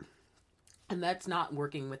that. And that's not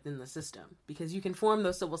working within the system, because you can form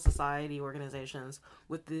those civil society organizations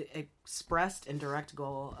with the expressed and direct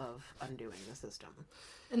goal of undoing the system.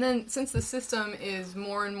 And then, since the system is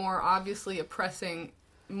more and more obviously oppressing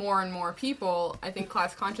more and more people, I think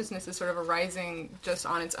class consciousness is sort of arising just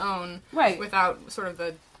on its own, right, without sort of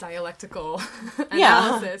the dialectical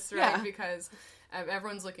analysis, right? Yeah. Because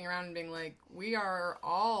everyone's looking around and being like, we are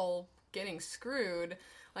all getting screwed.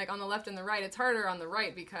 Like, on the left and the right, it's harder on the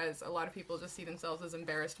right because a lot of people just see themselves as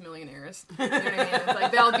embarrassed millionaires. You know what I mean? It's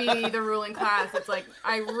like, they'll be the ruling class. It's like,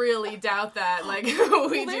 I really doubt that. Like,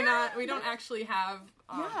 we don't actually have,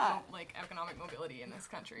 like, economic mobility in this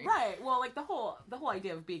country. Right. Well, like, the whole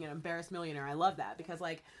idea of being an embarrassed millionaire, I love that, because,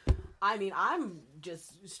 like, I mean, I'm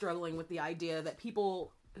just struggling with the idea that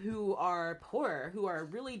people who are poor, who are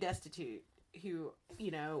really destitute, who,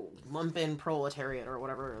 you know, lumpen proletariat or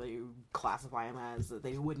whatever you classify them as, that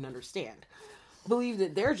they wouldn't understand, believe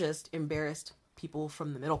that they're just embarrassed people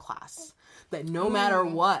from the middle class, that no matter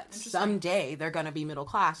what, someday they're gonna be middle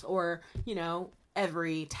class, or, you know,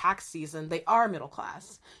 every tax season they are middle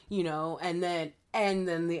class, you know, and then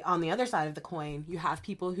on the other side of the coin, you have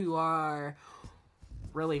people who are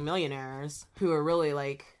really millionaires, who are really,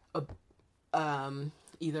 like,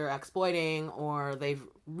 either exploiting, or they've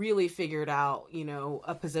really figured out, you know,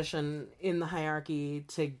 a position in the hierarchy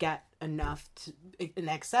to get enough in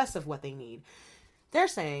excess of what they need. They're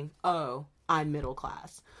saying, oh, I'm middle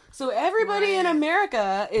class. So everybody in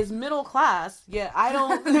America is middle class, yet I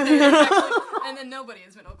don't... And then nobody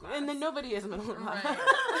is middle class. And then nobody is middle class. Right.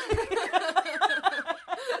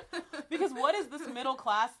 Because what is this middle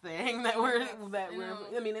class thing that we're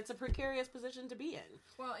I mean, it's a precarious position to be in.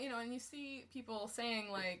 Well, you know, and you see people saying,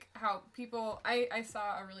 like, how people, I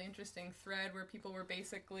saw a really interesting thread where people were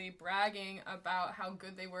basically bragging about how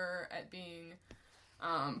good they were at being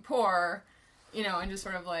poor, you know, and just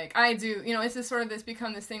sort of like, I do, you know, it's just sort of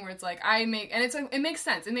become this thing where it's like, it makes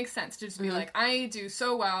sense to just be like, I do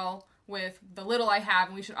so well with the little I have,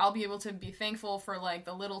 and we should all be able to be thankful for, like,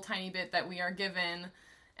 the little tiny bit that we are given.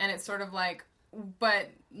 And it's sort of like, but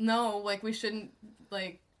no, like, we shouldn't,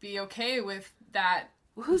 like, be okay with that.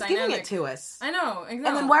 Who's dynamic. Giving it to us? I know, exactly.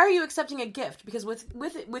 And then why are you accepting a gift? Because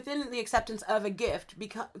within the acceptance of a gift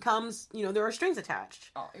comes, you know, there are strings attached.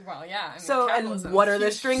 Oh, well, yeah. I mean, so, and what are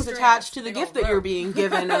the strings attached to the gift that you're being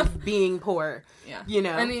given of being poor? Yeah. You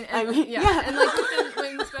know? I mean, yeah. And,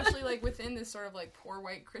 like, especially, like, within this sort of, like, poor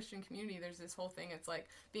white Christian community, there's this whole thing, it's, like,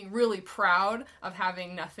 being really proud of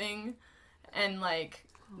having nothing, and, like...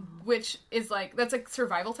 Which is, like, that's a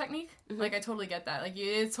survival technique. Like, I totally get that. Like,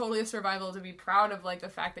 it's totally a survival to be proud of, like, the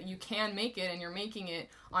fact that you can make it, and you're making it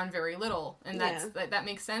on very little. And that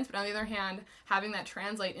makes sense. But on the other hand, having that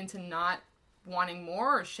translate into not wanting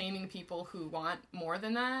more, or shaming people who want more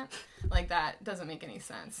than that, like, that doesn't make any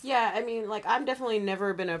sense. Yeah, I mean, like, I've definitely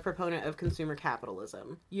never been a proponent of consumer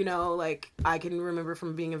capitalism. You know, like, I can remember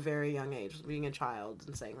from being a very young age, being a child,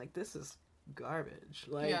 and saying, like, this is garbage.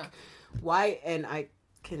 Like, why? And I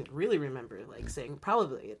can really remember, like, saying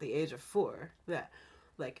probably at the age of 4 that,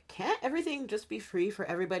 like, can't everything just be free for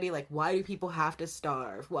everybody? Like, why do people have to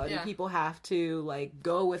starve? Why do people have to, like,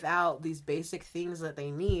 go without these basic things that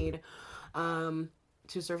they need to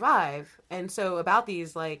survive? And so about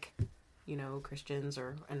these, like, you know, Christians,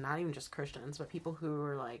 and not even just Christians, but people who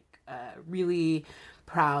are, like, really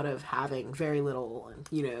proud of having very little, and,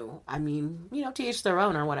 you know, I mean, you know, to each their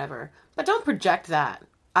own or whatever, but don't project that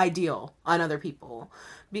ideal on other people,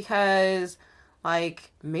 because,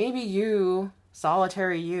 like, maybe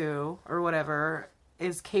solitary you or whatever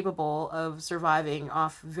is capable of surviving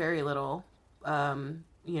off very little,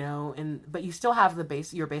 you know, but you still have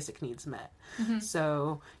your basic needs met.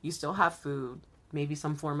 So you still have food, maybe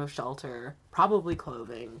some form of shelter, probably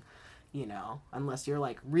clothing, you know, unless you're,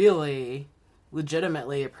 like, really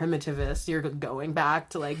legitimately a primitivist, you're going back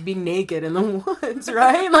to, like, being naked in the woods,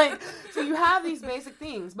 right? Like, so you have these basic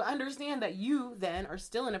things, but understand that you then are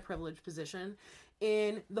still in a privileged position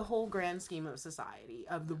in the whole grand scheme of society,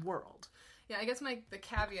 of the world. Yeah, I guess the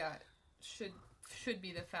caveat should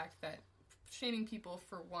be the fact that shaming people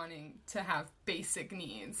for wanting to have basic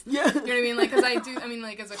needs. Yeah. You know what I mean? Like,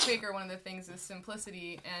 because as a Quaker, one of the things is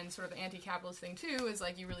simplicity, and sort of the anti-capitalist thing, too, is,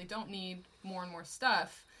 like, you really don't need more and more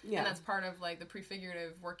stuff. Yeah. And that's part of, like, the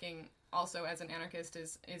prefigurative working also as an anarchist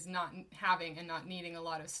is not having and not needing a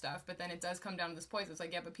lot of stuff. But then it does come down to this point. So it's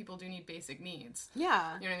like, yeah, but people do need basic needs.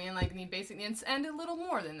 Yeah. You know what I mean? Like, need basic needs and a little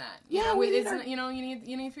more than that. Yeah, you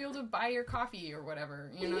need to be able to buy your coffee or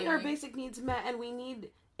whatever. We need our basic needs met, and we need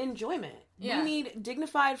enjoyment. Yeah. We need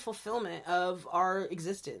dignified fulfillment of our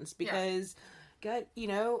existence, because God,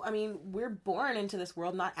 we're born into this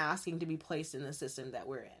world not asking to be placed in the system that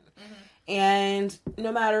we're in. Mm-hmm. And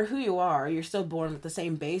no matter who you are, you're still born with the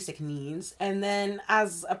same basic needs. And then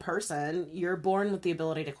as a person, you're born with the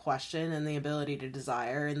ability to question and the ability to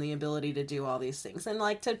desire and the ability to do all these things. And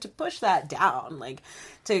like to push that down, like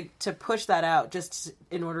to push that out just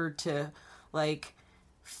in order to like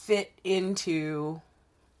fit into,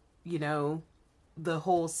 the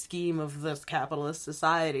whole scheme of this capitalist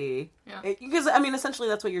society. Yeah. Because, essentially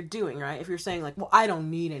that's what you're doing, right? If you're saying, like, well, I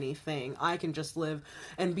don't need anything, I can just live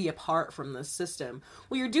and be apart from this system.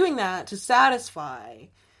 Well, you're doing that to satisfy,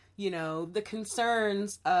 the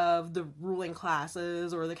concerns of the ruling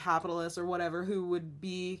classes or the capitalists or whatever, who would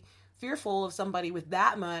be fearful of somebody with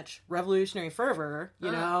that much revolutionary fervor,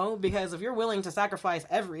 because if you're willing to sacrifice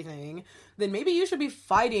everything, then maybe you should be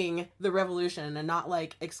fighting the revolution and not,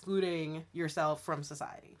 like, excluding yourself from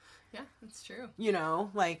society. Yeah, that's true.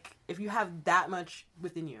 Like, if you have that much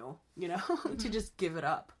within you, mm-hmm. to just give it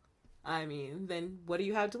up, then what do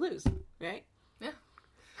you have to lose, right? Yeah.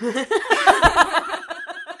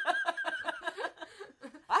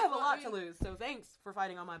 I have a lot to lose, so thanks for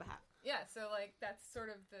fighting on my behalf. Yeah, so, like, that's sort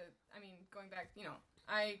of going back,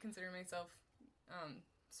 I consider myself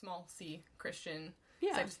small c Christian.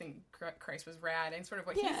 Yeah. I just think Christ was rad, and sort of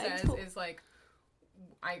what he says is, like,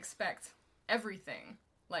 I expect everything.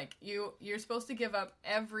 Like, you're supposed to give up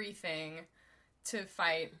everything to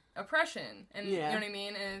fight oppression, and you know what I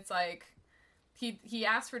mean? And it's, like, he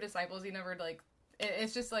asked for disciples, he never, like,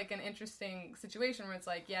 it's just, like, an interesting situation where it's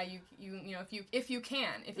like, yeah, if you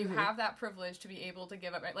mm-hmm. have that privilege to be able to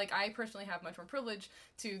give up, like, I personally have much more privilege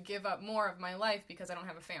to give up more of my life because I don't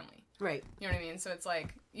have a family. Right. You know what I mean? So it's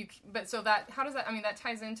like, that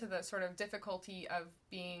ties into the sort of difficulty of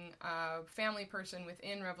being a family person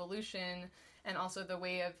within revolution, and also the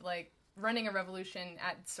way of, like, running a revolution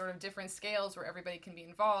at sort of different scales where everybody can be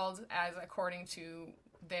involved as according to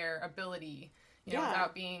their ability.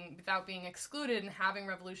 Without being excluded, and having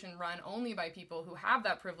revolution run only by people who have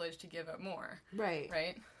that privilege to give up more. Right.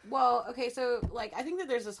 Right? Well, okay, so, like, I think that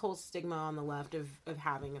there's this whole stigma on the left of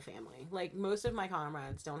having a family. Like, most of my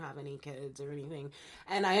comrades don't have any kids or anything.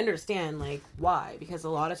 And I understand, like, why. Because a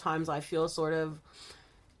lot of times I feel sort of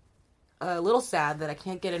a little sad that I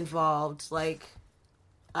can't get involved, like,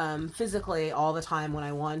 physically all the time when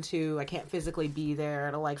I want to. I can't physically be there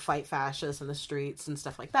to, like, fight fascists in the streets and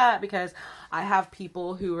stuff like that, because I have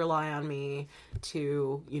people who rely on me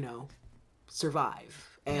to,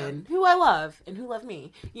 survive, and who I love and who love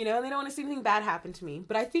me, and they don't want to see anything bad happen to me.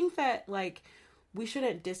 But I think that, like, we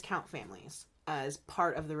shouldn't discount families as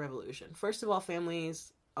part of the revolution. First of all,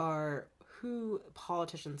 families are who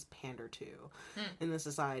politicians pander to in the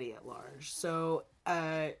society at large. So,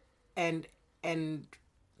 and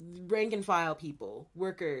rank and file people,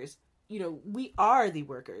 workers, we are the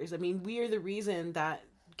workers. We are the reason that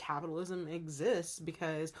capitalism exists,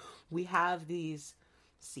 because we have these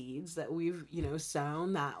seeds that we've,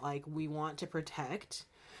 sown that, like, we want to protect.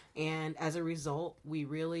 And as a result, we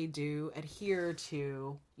really do adhere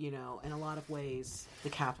to, in a lot of ways, the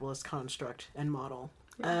capitalist construct and model.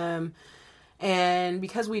 Yeah. And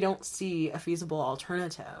because we don't see a feasible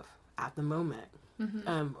alternative at the moment,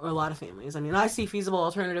 or a lot of families. I see feasible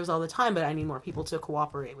alternatives all the time, but I need more people to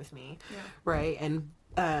cooperate with me, right? And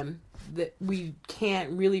that we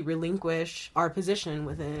can't really relinquish our position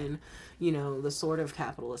within, the sort of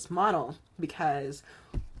capitalist model, because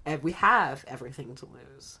we have everything to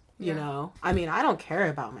lose. I don't care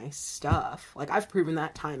about my stuff. Like, I've proven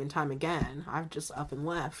that time and time again. I've just up and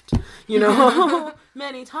left,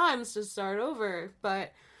 many times to start over.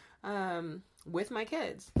 But with my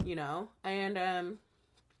kids, and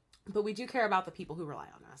but we do care about the people who rely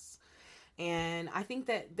on us. And I think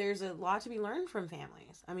that there's a lot to be learned from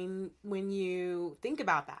families. When you think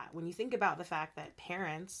about that, when you think about the fact that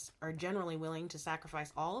parents are generally willing to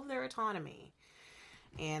sacrifice all of their autonomy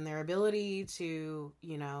and their ability to,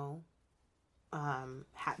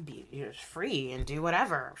 be free and do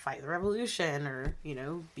whatever, fight the revolution, or,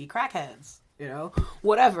 be crackheads,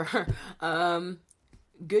 whatever.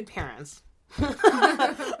 Good parents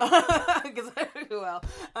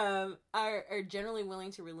are generally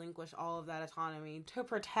willing to relinquish all of that autonomy to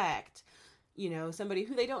protect, somebody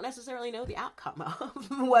who they don't necessarily know the outcome of,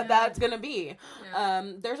 what that's going to be.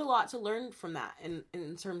 Yeah. There's a lot to learn from that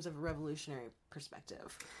in terms of a revolutionary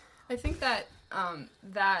perspective. I think that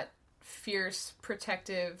that fierce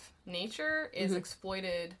protective nature is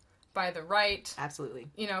exploited by the right. Absolutely.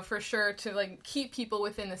 For sure, to like keep people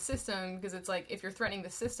within the system, because it's like, if you're threatening the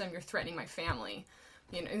system, you're threatening my family,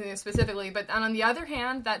 specifically. But on the other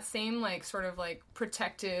hand, that same like sort of like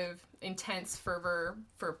protective, intense fervor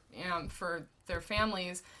for their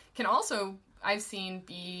families can also, I've seen,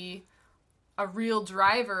 be a real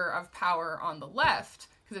driver of power on the left.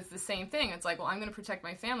 Because it's the same thing. It's like, well, I'm going to protect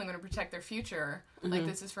my family. I'm going to protect their future. Mm-hmm. Like,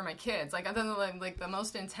 this is for my kids. Like, other than like the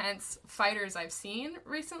most intense fighters I've seen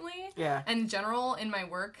recently, and in general in my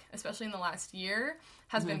work, especially in the last year,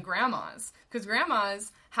 has been grandmas. Because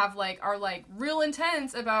grandmas are real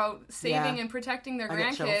intense about saving and protecting their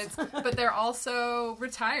grandkids, but they're also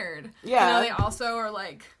retired. Yeah. They also are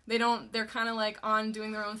like, they're kind of like on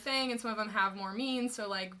doing their own thing, and some of them have more means. So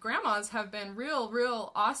like, grandmas have been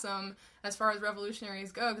real awesome as far as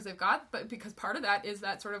revolutionaries go, because part of that is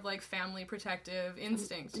that sort of like family protective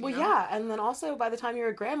instinct. And then also by the time you're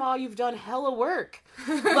a grandma, you've done hella work.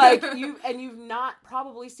 Like you've not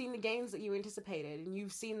probably seen the gains that you anticipated, and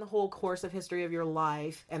you've seen the whole course of history of your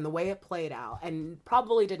life and the way it played out, and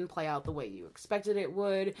probably didn't play out the way you expected it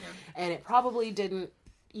would, and it probably didn't.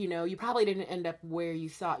 You probably didn't end up where you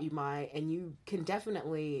thought you might, and you can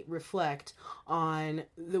definitely reflect on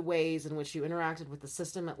the ways in which you interacted with the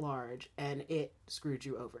system at large, and it screwed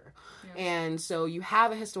you over. Yeah. And so you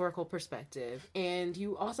have a historical perspective, and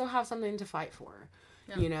you also have something to fight for,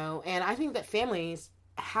 and I think that families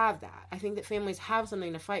have that. I think that families have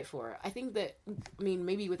something to fight for. I think that,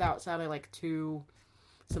 maybe without sounding like too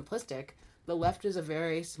simplistic, the left is a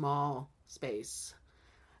very small space.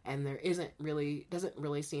 And there doesn't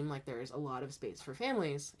really seem like there's a lot of space for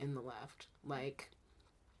families in the left. But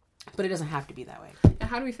it doesn't have to be that way. And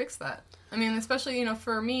how do we fix that? Especially,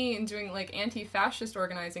 for me, doing like anti-fascist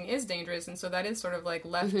organizing is dangerous. And so that is sort of like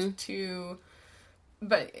left to,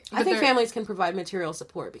 but I think families can provide material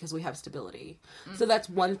support because we have stability. Mm-hmm. So that's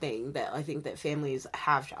one thing that I think that families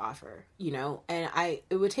have to offer, and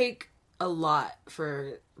it would take a lot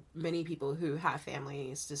for many people who have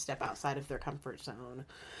families to step outside of their comfort zone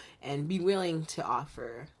and be willing to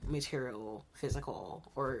offer material, physical,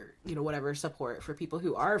 or, whatever support for people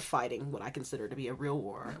who are fighting what I consider to be a real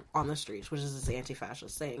war on the streets, which is this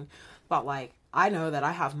anti-fascist thing. But, I know that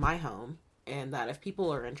I have my home, and that if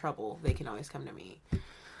people are in trouble, they can always come to me.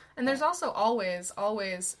 And there's also always,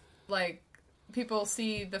 people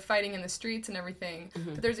see the fighting in the streets and everything,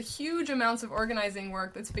 but there's a huge amounts of organizing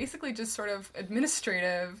work that's basically just sort of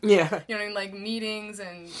administrative. Yeah. Meetings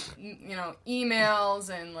and, emails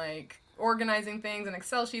and, organizing things and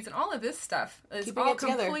Excel sheets and all of this stuff is all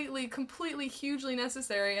completely hugely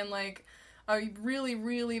necessary and, a really,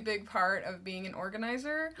 really big part of being an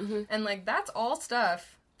organizer. Mm-hmm. And, that's all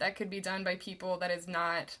stuff that could be done by people that is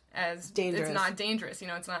not as dangerous. It's not dangerous.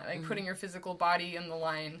 It's not, putting your physical body on the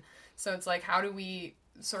line. So it's how do we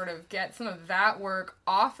sort of get some of that work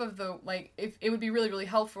off of the, if it would be really, really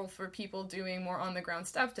helpful for people doing more on-the-ground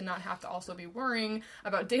stuff to not have to also be worrying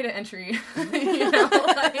about data entry,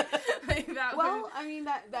 that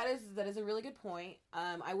is a really good point.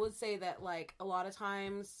 I would say that, a lot of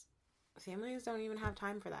times families don't even have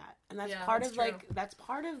time for that. And that's part of, that's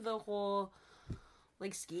part of the whole,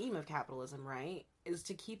 scheme of capitalism, right? Is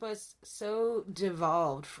to keep us so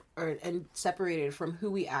devolved and separated from who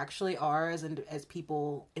we actually are as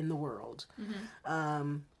people in the world,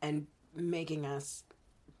 and making us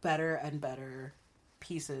better and better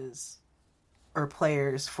pieces or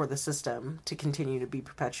players for the system to continue to be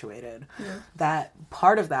perpetuated. Yeah. That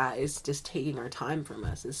part of that is just taking our time from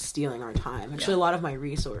us, is stealing our time. Actually, a lot of my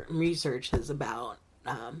research is about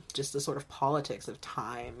just the sort of politics of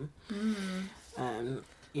time.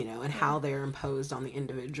 And how they're imposed on the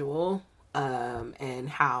individual, and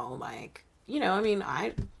how,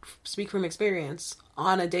 I speak from experience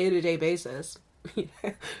on a day-to-day basis.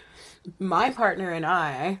 My partner and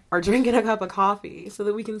I are drinking a cup of coffee so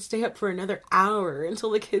that we can stay up for another hour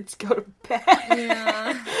until the kids go to bed.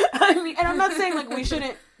 Yeah. And I'm not saying, we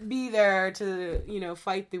shouldn't be there to,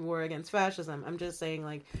 fight the war against fascism. I'm just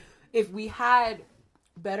saying, if we had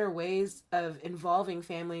better ways of involving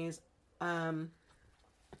families,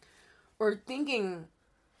 or thinking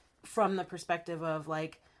from the perspective of,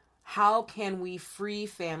 how can we free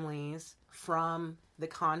families from the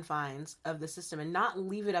confines of the system and not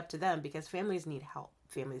leave it up to them, because families need help.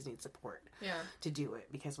 Families need support to do it,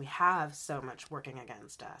 because we have so much working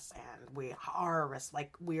against us, and we are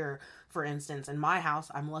we're, for instance, in my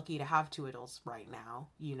house, I'm lucky to have 2 adults right now,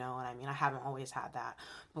 you know what I mean? I haven't always had that,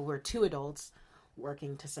 but we're 2 adults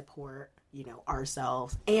working to support, you know,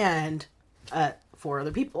 ourselves and 4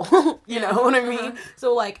 other people, you know what I mean?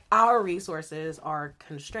 So like our resources are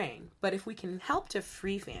constrained, but if we can help to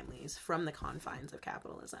free families from the confines of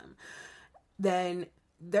capitalism, then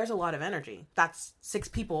there's a lot of energy. That's 6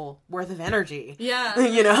 people worth of energy. Yeah.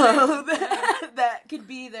 You know, that could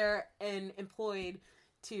be there and employed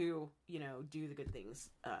to, you know, do the good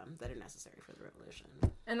things that are necessary for the revolution.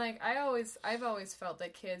 And like I've always felt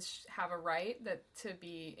that kids have a right to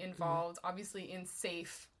be involved, obviously in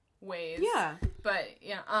safe ways. Yeah. But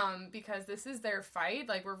because this is their fight.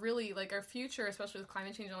 Like we're really like our future, especially with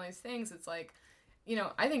climate change and all these things. It's like, you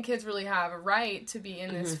know, I think kids really have a right to be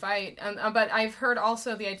in this fight. But I've heard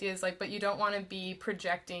also the idea is like, but you don't want to be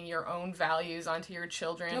projecting your own values onto your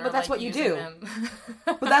children. No, but that's what you do.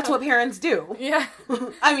 But that's what parents do. Yeah.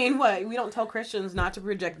 I mean, what? We don't tell Christians not to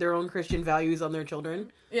project their own Christian values on their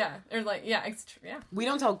children. Yeah. Or like, it's true. Yeah. We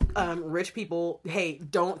don't tell rich people, hey,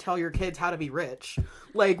 don't tell your kids how to be rich.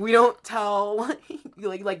 Like, we don't tell,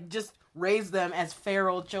 like just raise them as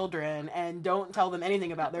feral children and don't tell them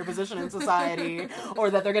anything about their position in society or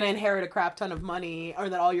that they're going to inherit a crap ton of money or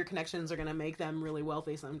that all your connections are going to make them really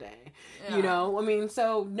wealthy someday. Yeah. You know, I mean,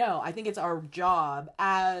 so no, I think it's our job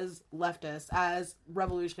as leftists, as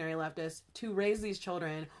revolutionary leftists, to raise these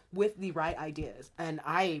children with the right ideas. And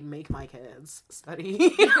I make my kids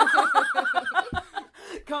study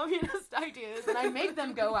communist ideas, and I make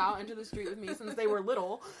them go out into the street with me since they were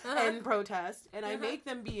little and protest, and I make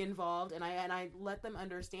them be involved, and I let them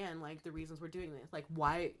understand like the reasons we're doing this, like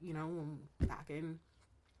why, you know, back in,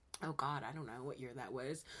 oh god, I don't know what year that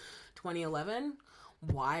was, 2011,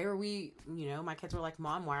 why are we, you know, my kids were like,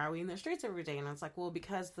 Mom, why are we in the streets every day? And it's like, well,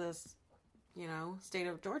 because this, you know, state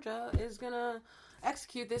of Georgia is gonna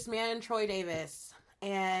execute this man Troy Davis.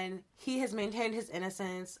 And he has maintained his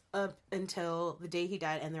innocence up until the day he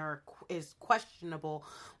died, and is questionable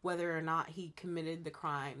whether or not he committed the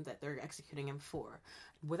crime that they're executing him for,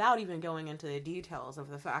 without even going into the details of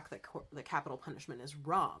the fact that the capital punishment is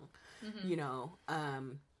wrong. You know,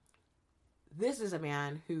 this is a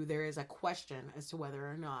man who there is a question as to whether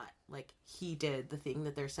or not, like, he did the thing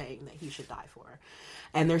that they're saying that he should die for.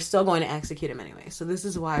 And they're still going to execute him anyway. So this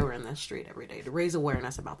is why we're in the street every day, to raise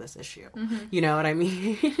awareness about this issue. You know what I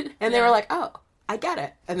mean? And they were like, oh, I get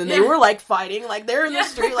it. And then they were, like, fighting. Like, they're in the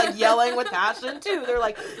street, like, yelling with passion, too. They're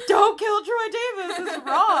like, don't kill Troy Davis. This is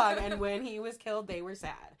wrong. And when he was killed, they were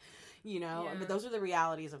sad. You know, but those are the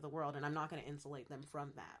realities of the world, and I'm not going to insulate them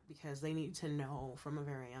from that, because they need to know from a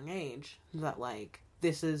very young age that, like,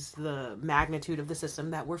 this is the magnitude of the system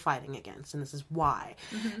that we're fighting against, and this is why.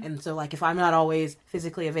 And so, like, if I'm not always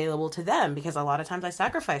physically available to them, because a lot of times I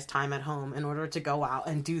sacrifice time at home in order to go out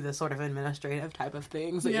and do the sort of administrative type of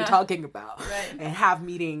things that you're talking about, and have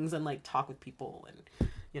meetings and, like, talk with people and,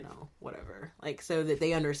 you know, whatever. Like, so that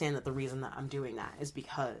they understand that the reason that I'm doing that is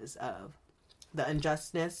because of the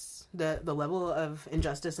injustice, the level of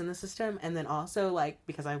injustice in the system, and then also, like,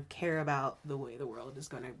 because I care about the way the world is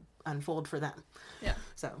going to unfold for them. Yeah.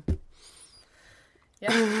 So. Yeah.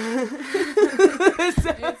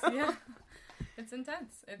 It's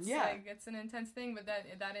intense. It's like, it's an intense thing, but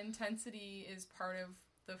that intensity is part of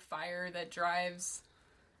the fire that drives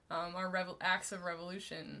our acts of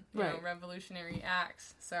revolution, you know, revolutionary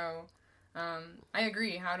acts. So, I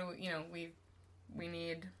agree. How do we, you know, we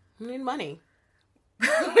need money.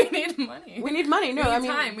 We need money. We need money. No, I mean,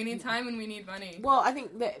 time. We need time and we need money. Well, I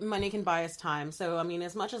think that money can buy us time. So, I mean,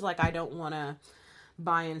 as much as, like, I don't want to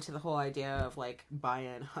buy into the whole idea of, like, to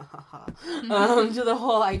the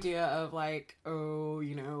whole idea of, like, oh,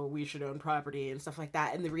 you know, we should own property and stuff like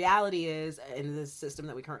that. And the reality is, in the system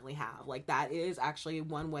that we currently have, like, that is actually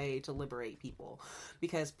one way to liberate people,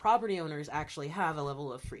 because property owners actually have a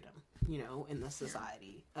level of freedom, you know, in this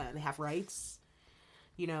society. They have rights.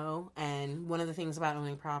 You know, and one of the things about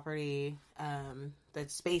owning property,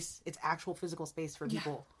 that space, it's actual physical space for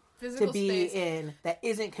people to be in that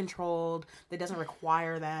isn't controlled, that doesn't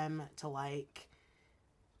require them to, like,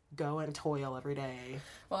 go and toil every day.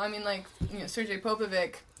 Well, I mean, like, you know, Sergej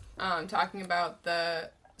Popovic, talking about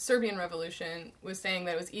the Serbian Revolution, was saying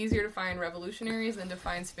that it was easier to find revolutionaries than to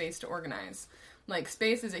find space to organize. Like,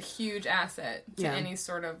 space is a huge asset to any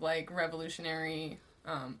sort of, like, revolutionary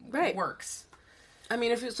works. I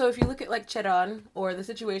mean, if you look at, like, Cherán, or the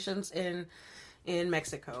situations in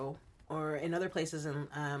Mexico, or in other places in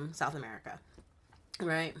South America,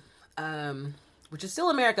 right? which is still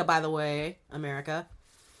America, by the way, America,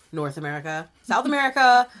 North America, South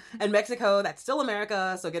America, and Mexico, that's still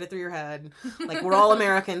America, so get it through your head. Like, we're all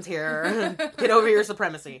Americans here. Get over your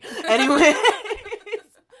supremacy. Anyway,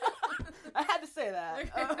 I had to say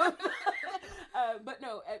that. But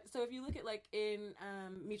no, so if you look at, like, in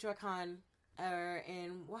Michoacan or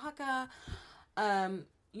in Oaxaca,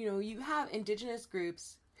 you have indigenous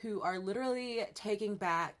groups who are literally taking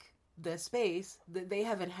back the space that they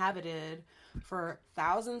have inhabited for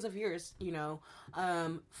thousands of years,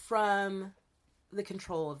 from the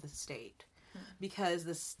control of the state. Because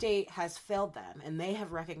the state has failed them, and they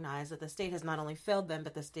have recognized that the state has not only failed them,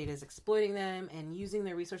 but the state is exploiting them and using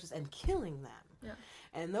their resources and killing them. Yeah.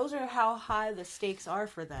 And those are how high the stakes are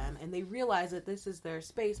for them, and they realize that this is their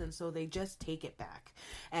space, and so they just take it back.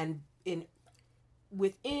 And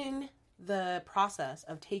within the process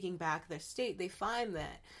of taking back their state, they find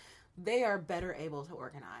that they are better able to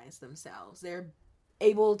organize themselves. They're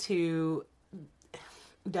able to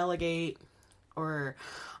delegate or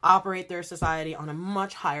operate their society on a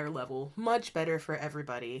much higher level, much better for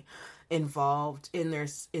everybody involved in their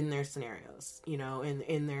scenarios,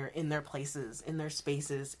 in their places, in their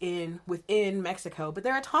spaces, within Mexico. But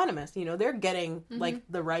they're autonomous, they're getting like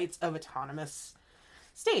the rights of autonomous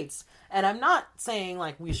states. And I'm not saying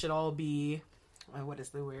like we should all be, what is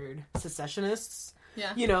the word, secessionists.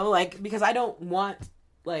 Yeah. Because I don't want,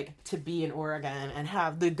 to be in Oregon and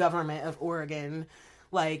have the government of Oregon,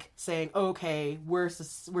 saying, okay, we're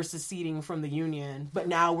seceding from the Union, but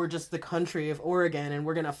now we're just the country of Oregon and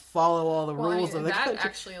we're going to follow all the rules of the country. That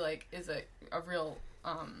actually, is a real,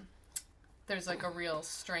 there's, a real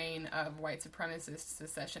strain of white supremacist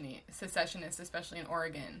secessionists, especially in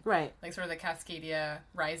Oregon. Right. Sort of the Cascadia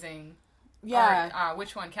Rising. Yeah. Or,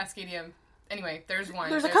 which one? Cascadia... Anyway, there's one.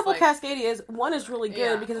 There's a couple Cascadias. One is really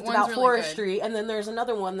good because it's about really forestry, and then there's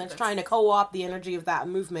another one that's trying to co-opt the energy of that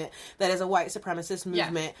movement that is a white supremacist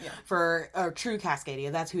movement for a true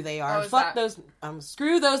Cascadia. That's who they are. Fuck those,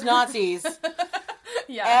 screw those Nazis.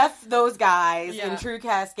 F those guys in true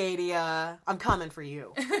Cascadia. I'm coming for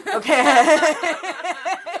you. Okay?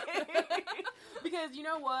 Because you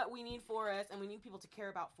know what? We need forests, and we need people to care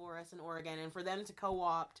about forests in Oregon, and for them to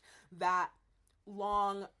co-opt that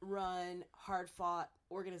long-run, hard-fought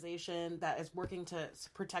organization that is working to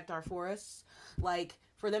protect our forests,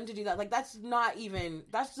 for them to do that, that's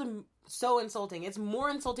so insulting. It's more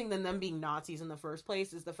insulting than them being Nazis in the first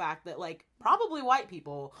place is the fact that, probably white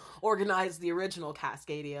people organized the original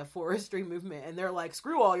Cascadia forestry movement, and they're like,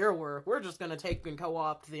 screw all your work, we're just gonna take and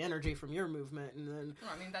co-opt the energy from your movement, and then,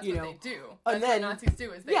 that's what they do. That's what Nazis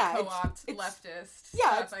do, is they co-opt leftists.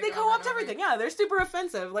 Yeah, they co-opt everything. Yeah, they're super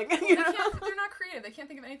offensive. They're not creative. They can't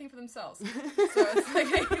think of anything for themselves. So it's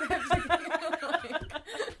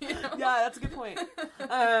Yeah, that's a good point.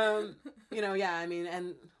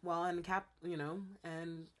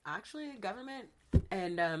 And actually government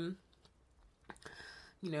and,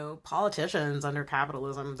 politicians under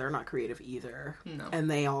capitalism, they're not creative either. No. And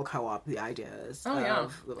they all co-opt the ideas.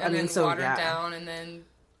 Water it down and then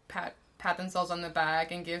pat themselves on the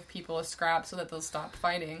back and give people a scrap so that they'll stop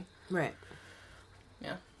fighting. Right.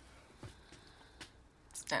 Yeah.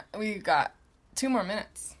 We got 2 more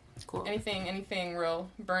minutes. Cool. Anything real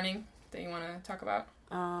burning that you want to talk about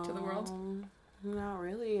to the world? Not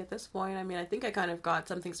really at this point. I think I kind of got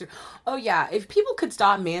some things through. Oh yeah, if people could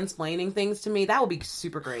stop mansplaining things to me, that would be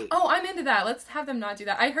super great. Oh, I'm into that. Let's have them not do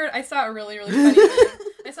that. I saw a really, really funny meme.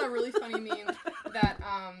 I saw a really funny meme that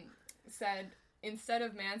said, instead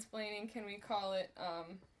of mansplaining, can we call it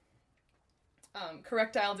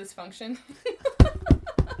correctile dysfunction?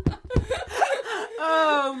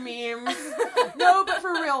 Oh, memes. No, but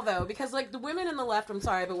for real though, because the women in the left, I'm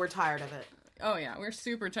sorry, but we're tired of it. Oh yeah, we're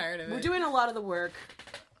super tired of it. We're doing a lot of the work.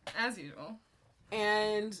 As usual.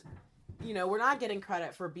 And, we're not getting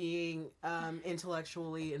credit for being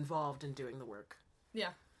intellectually involved in doing the work. Yeah.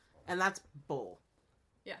 And that's bull.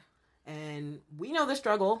 Yeah. And we know the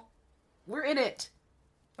struggle. We're in it.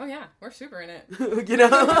 Oh yeah, we're super in it.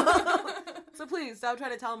 So please, stop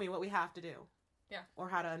trying to tell me what we have to do. Yeah. Or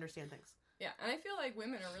how to understand things. Yeah, and I feel like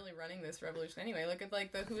women are really running this revolution anyway. Look at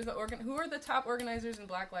who are the top organizers in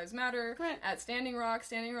Black Lives Matter? Right. At Standing Rock.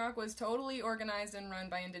 Standing Rock was totally organized and run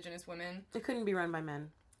by Indigenous women. It couldn't be run by men.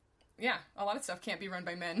 Yeah, a lot of stuff can't be run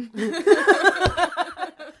by men. That's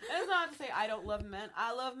not to say I don't love men.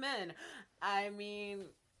 I love men. I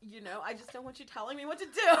just don't want you telling me what to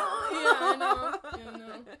do. Yeah, I know.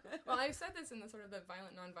 Well, I said this in the sort of the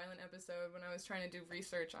violent, non-violent episode when I was trying to do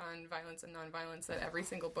research on violence and non-violence, that every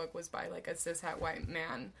single book was by, a cishet white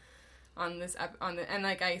man I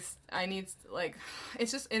need,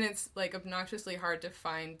 it's just, and it's, obnoxiously hard to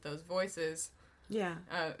find those voices Yeah.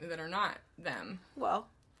 That are not them. Well,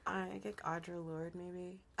 I think Audre Lorde,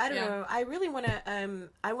 maybe. I don't know. I really want to,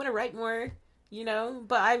 I want to write more, you know,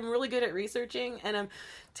 but I'm really good at researching, and I'm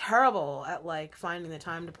terrible at, like, finding the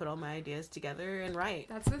time to put all my ideas together and write.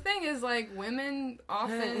 That's the thing is, like, women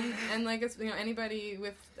often, and, like, it's, you know, anybody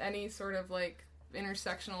with any sort of, like,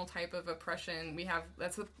 intersectional type of oppression,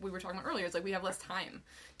 that's what we were talking about earlier, it's like we have less time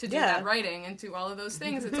to do that writing and do all of those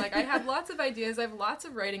things. It's like, I have lots of ideas, I have lots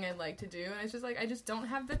of writing I'd like to do, and it's just like, I just don't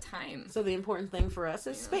have the time. So the important thing for us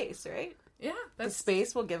is space, right? Yeah. The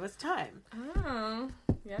space will give us time. Oh,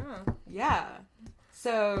 yeah. Yeah.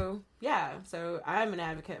 So I'm an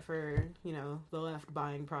advocate for, you know, the left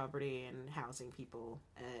buying property and housing people,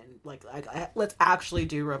 and, like let's actually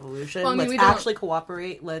do revolution. Well, I mean, let's actually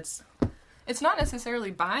cooperate. It's not necessarily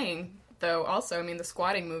buying, though, also. I mean, the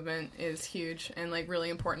squatting movement is huge and, like, really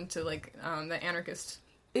important to, like, the anarchist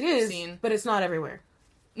scene. But it's not everywhere.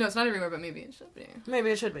 No, it's not everywhere, but maybe it should be. Maybe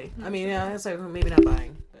it should be. I mean, yeah, so maybe not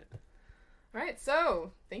buying. But. All right,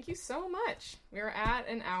 so thank you so much. We're at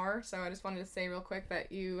an hour, so I just wanted to say real quick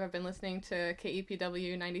that you have been listening to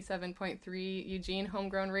KEPW 97.3 Eugene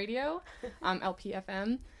Homegrown Radio,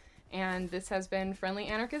 LPFM. And this has been Friendly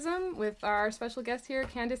Anarchism with our special guest here,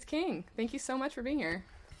 Candice King. Thank you so much for being here.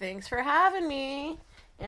 Thanks for having me.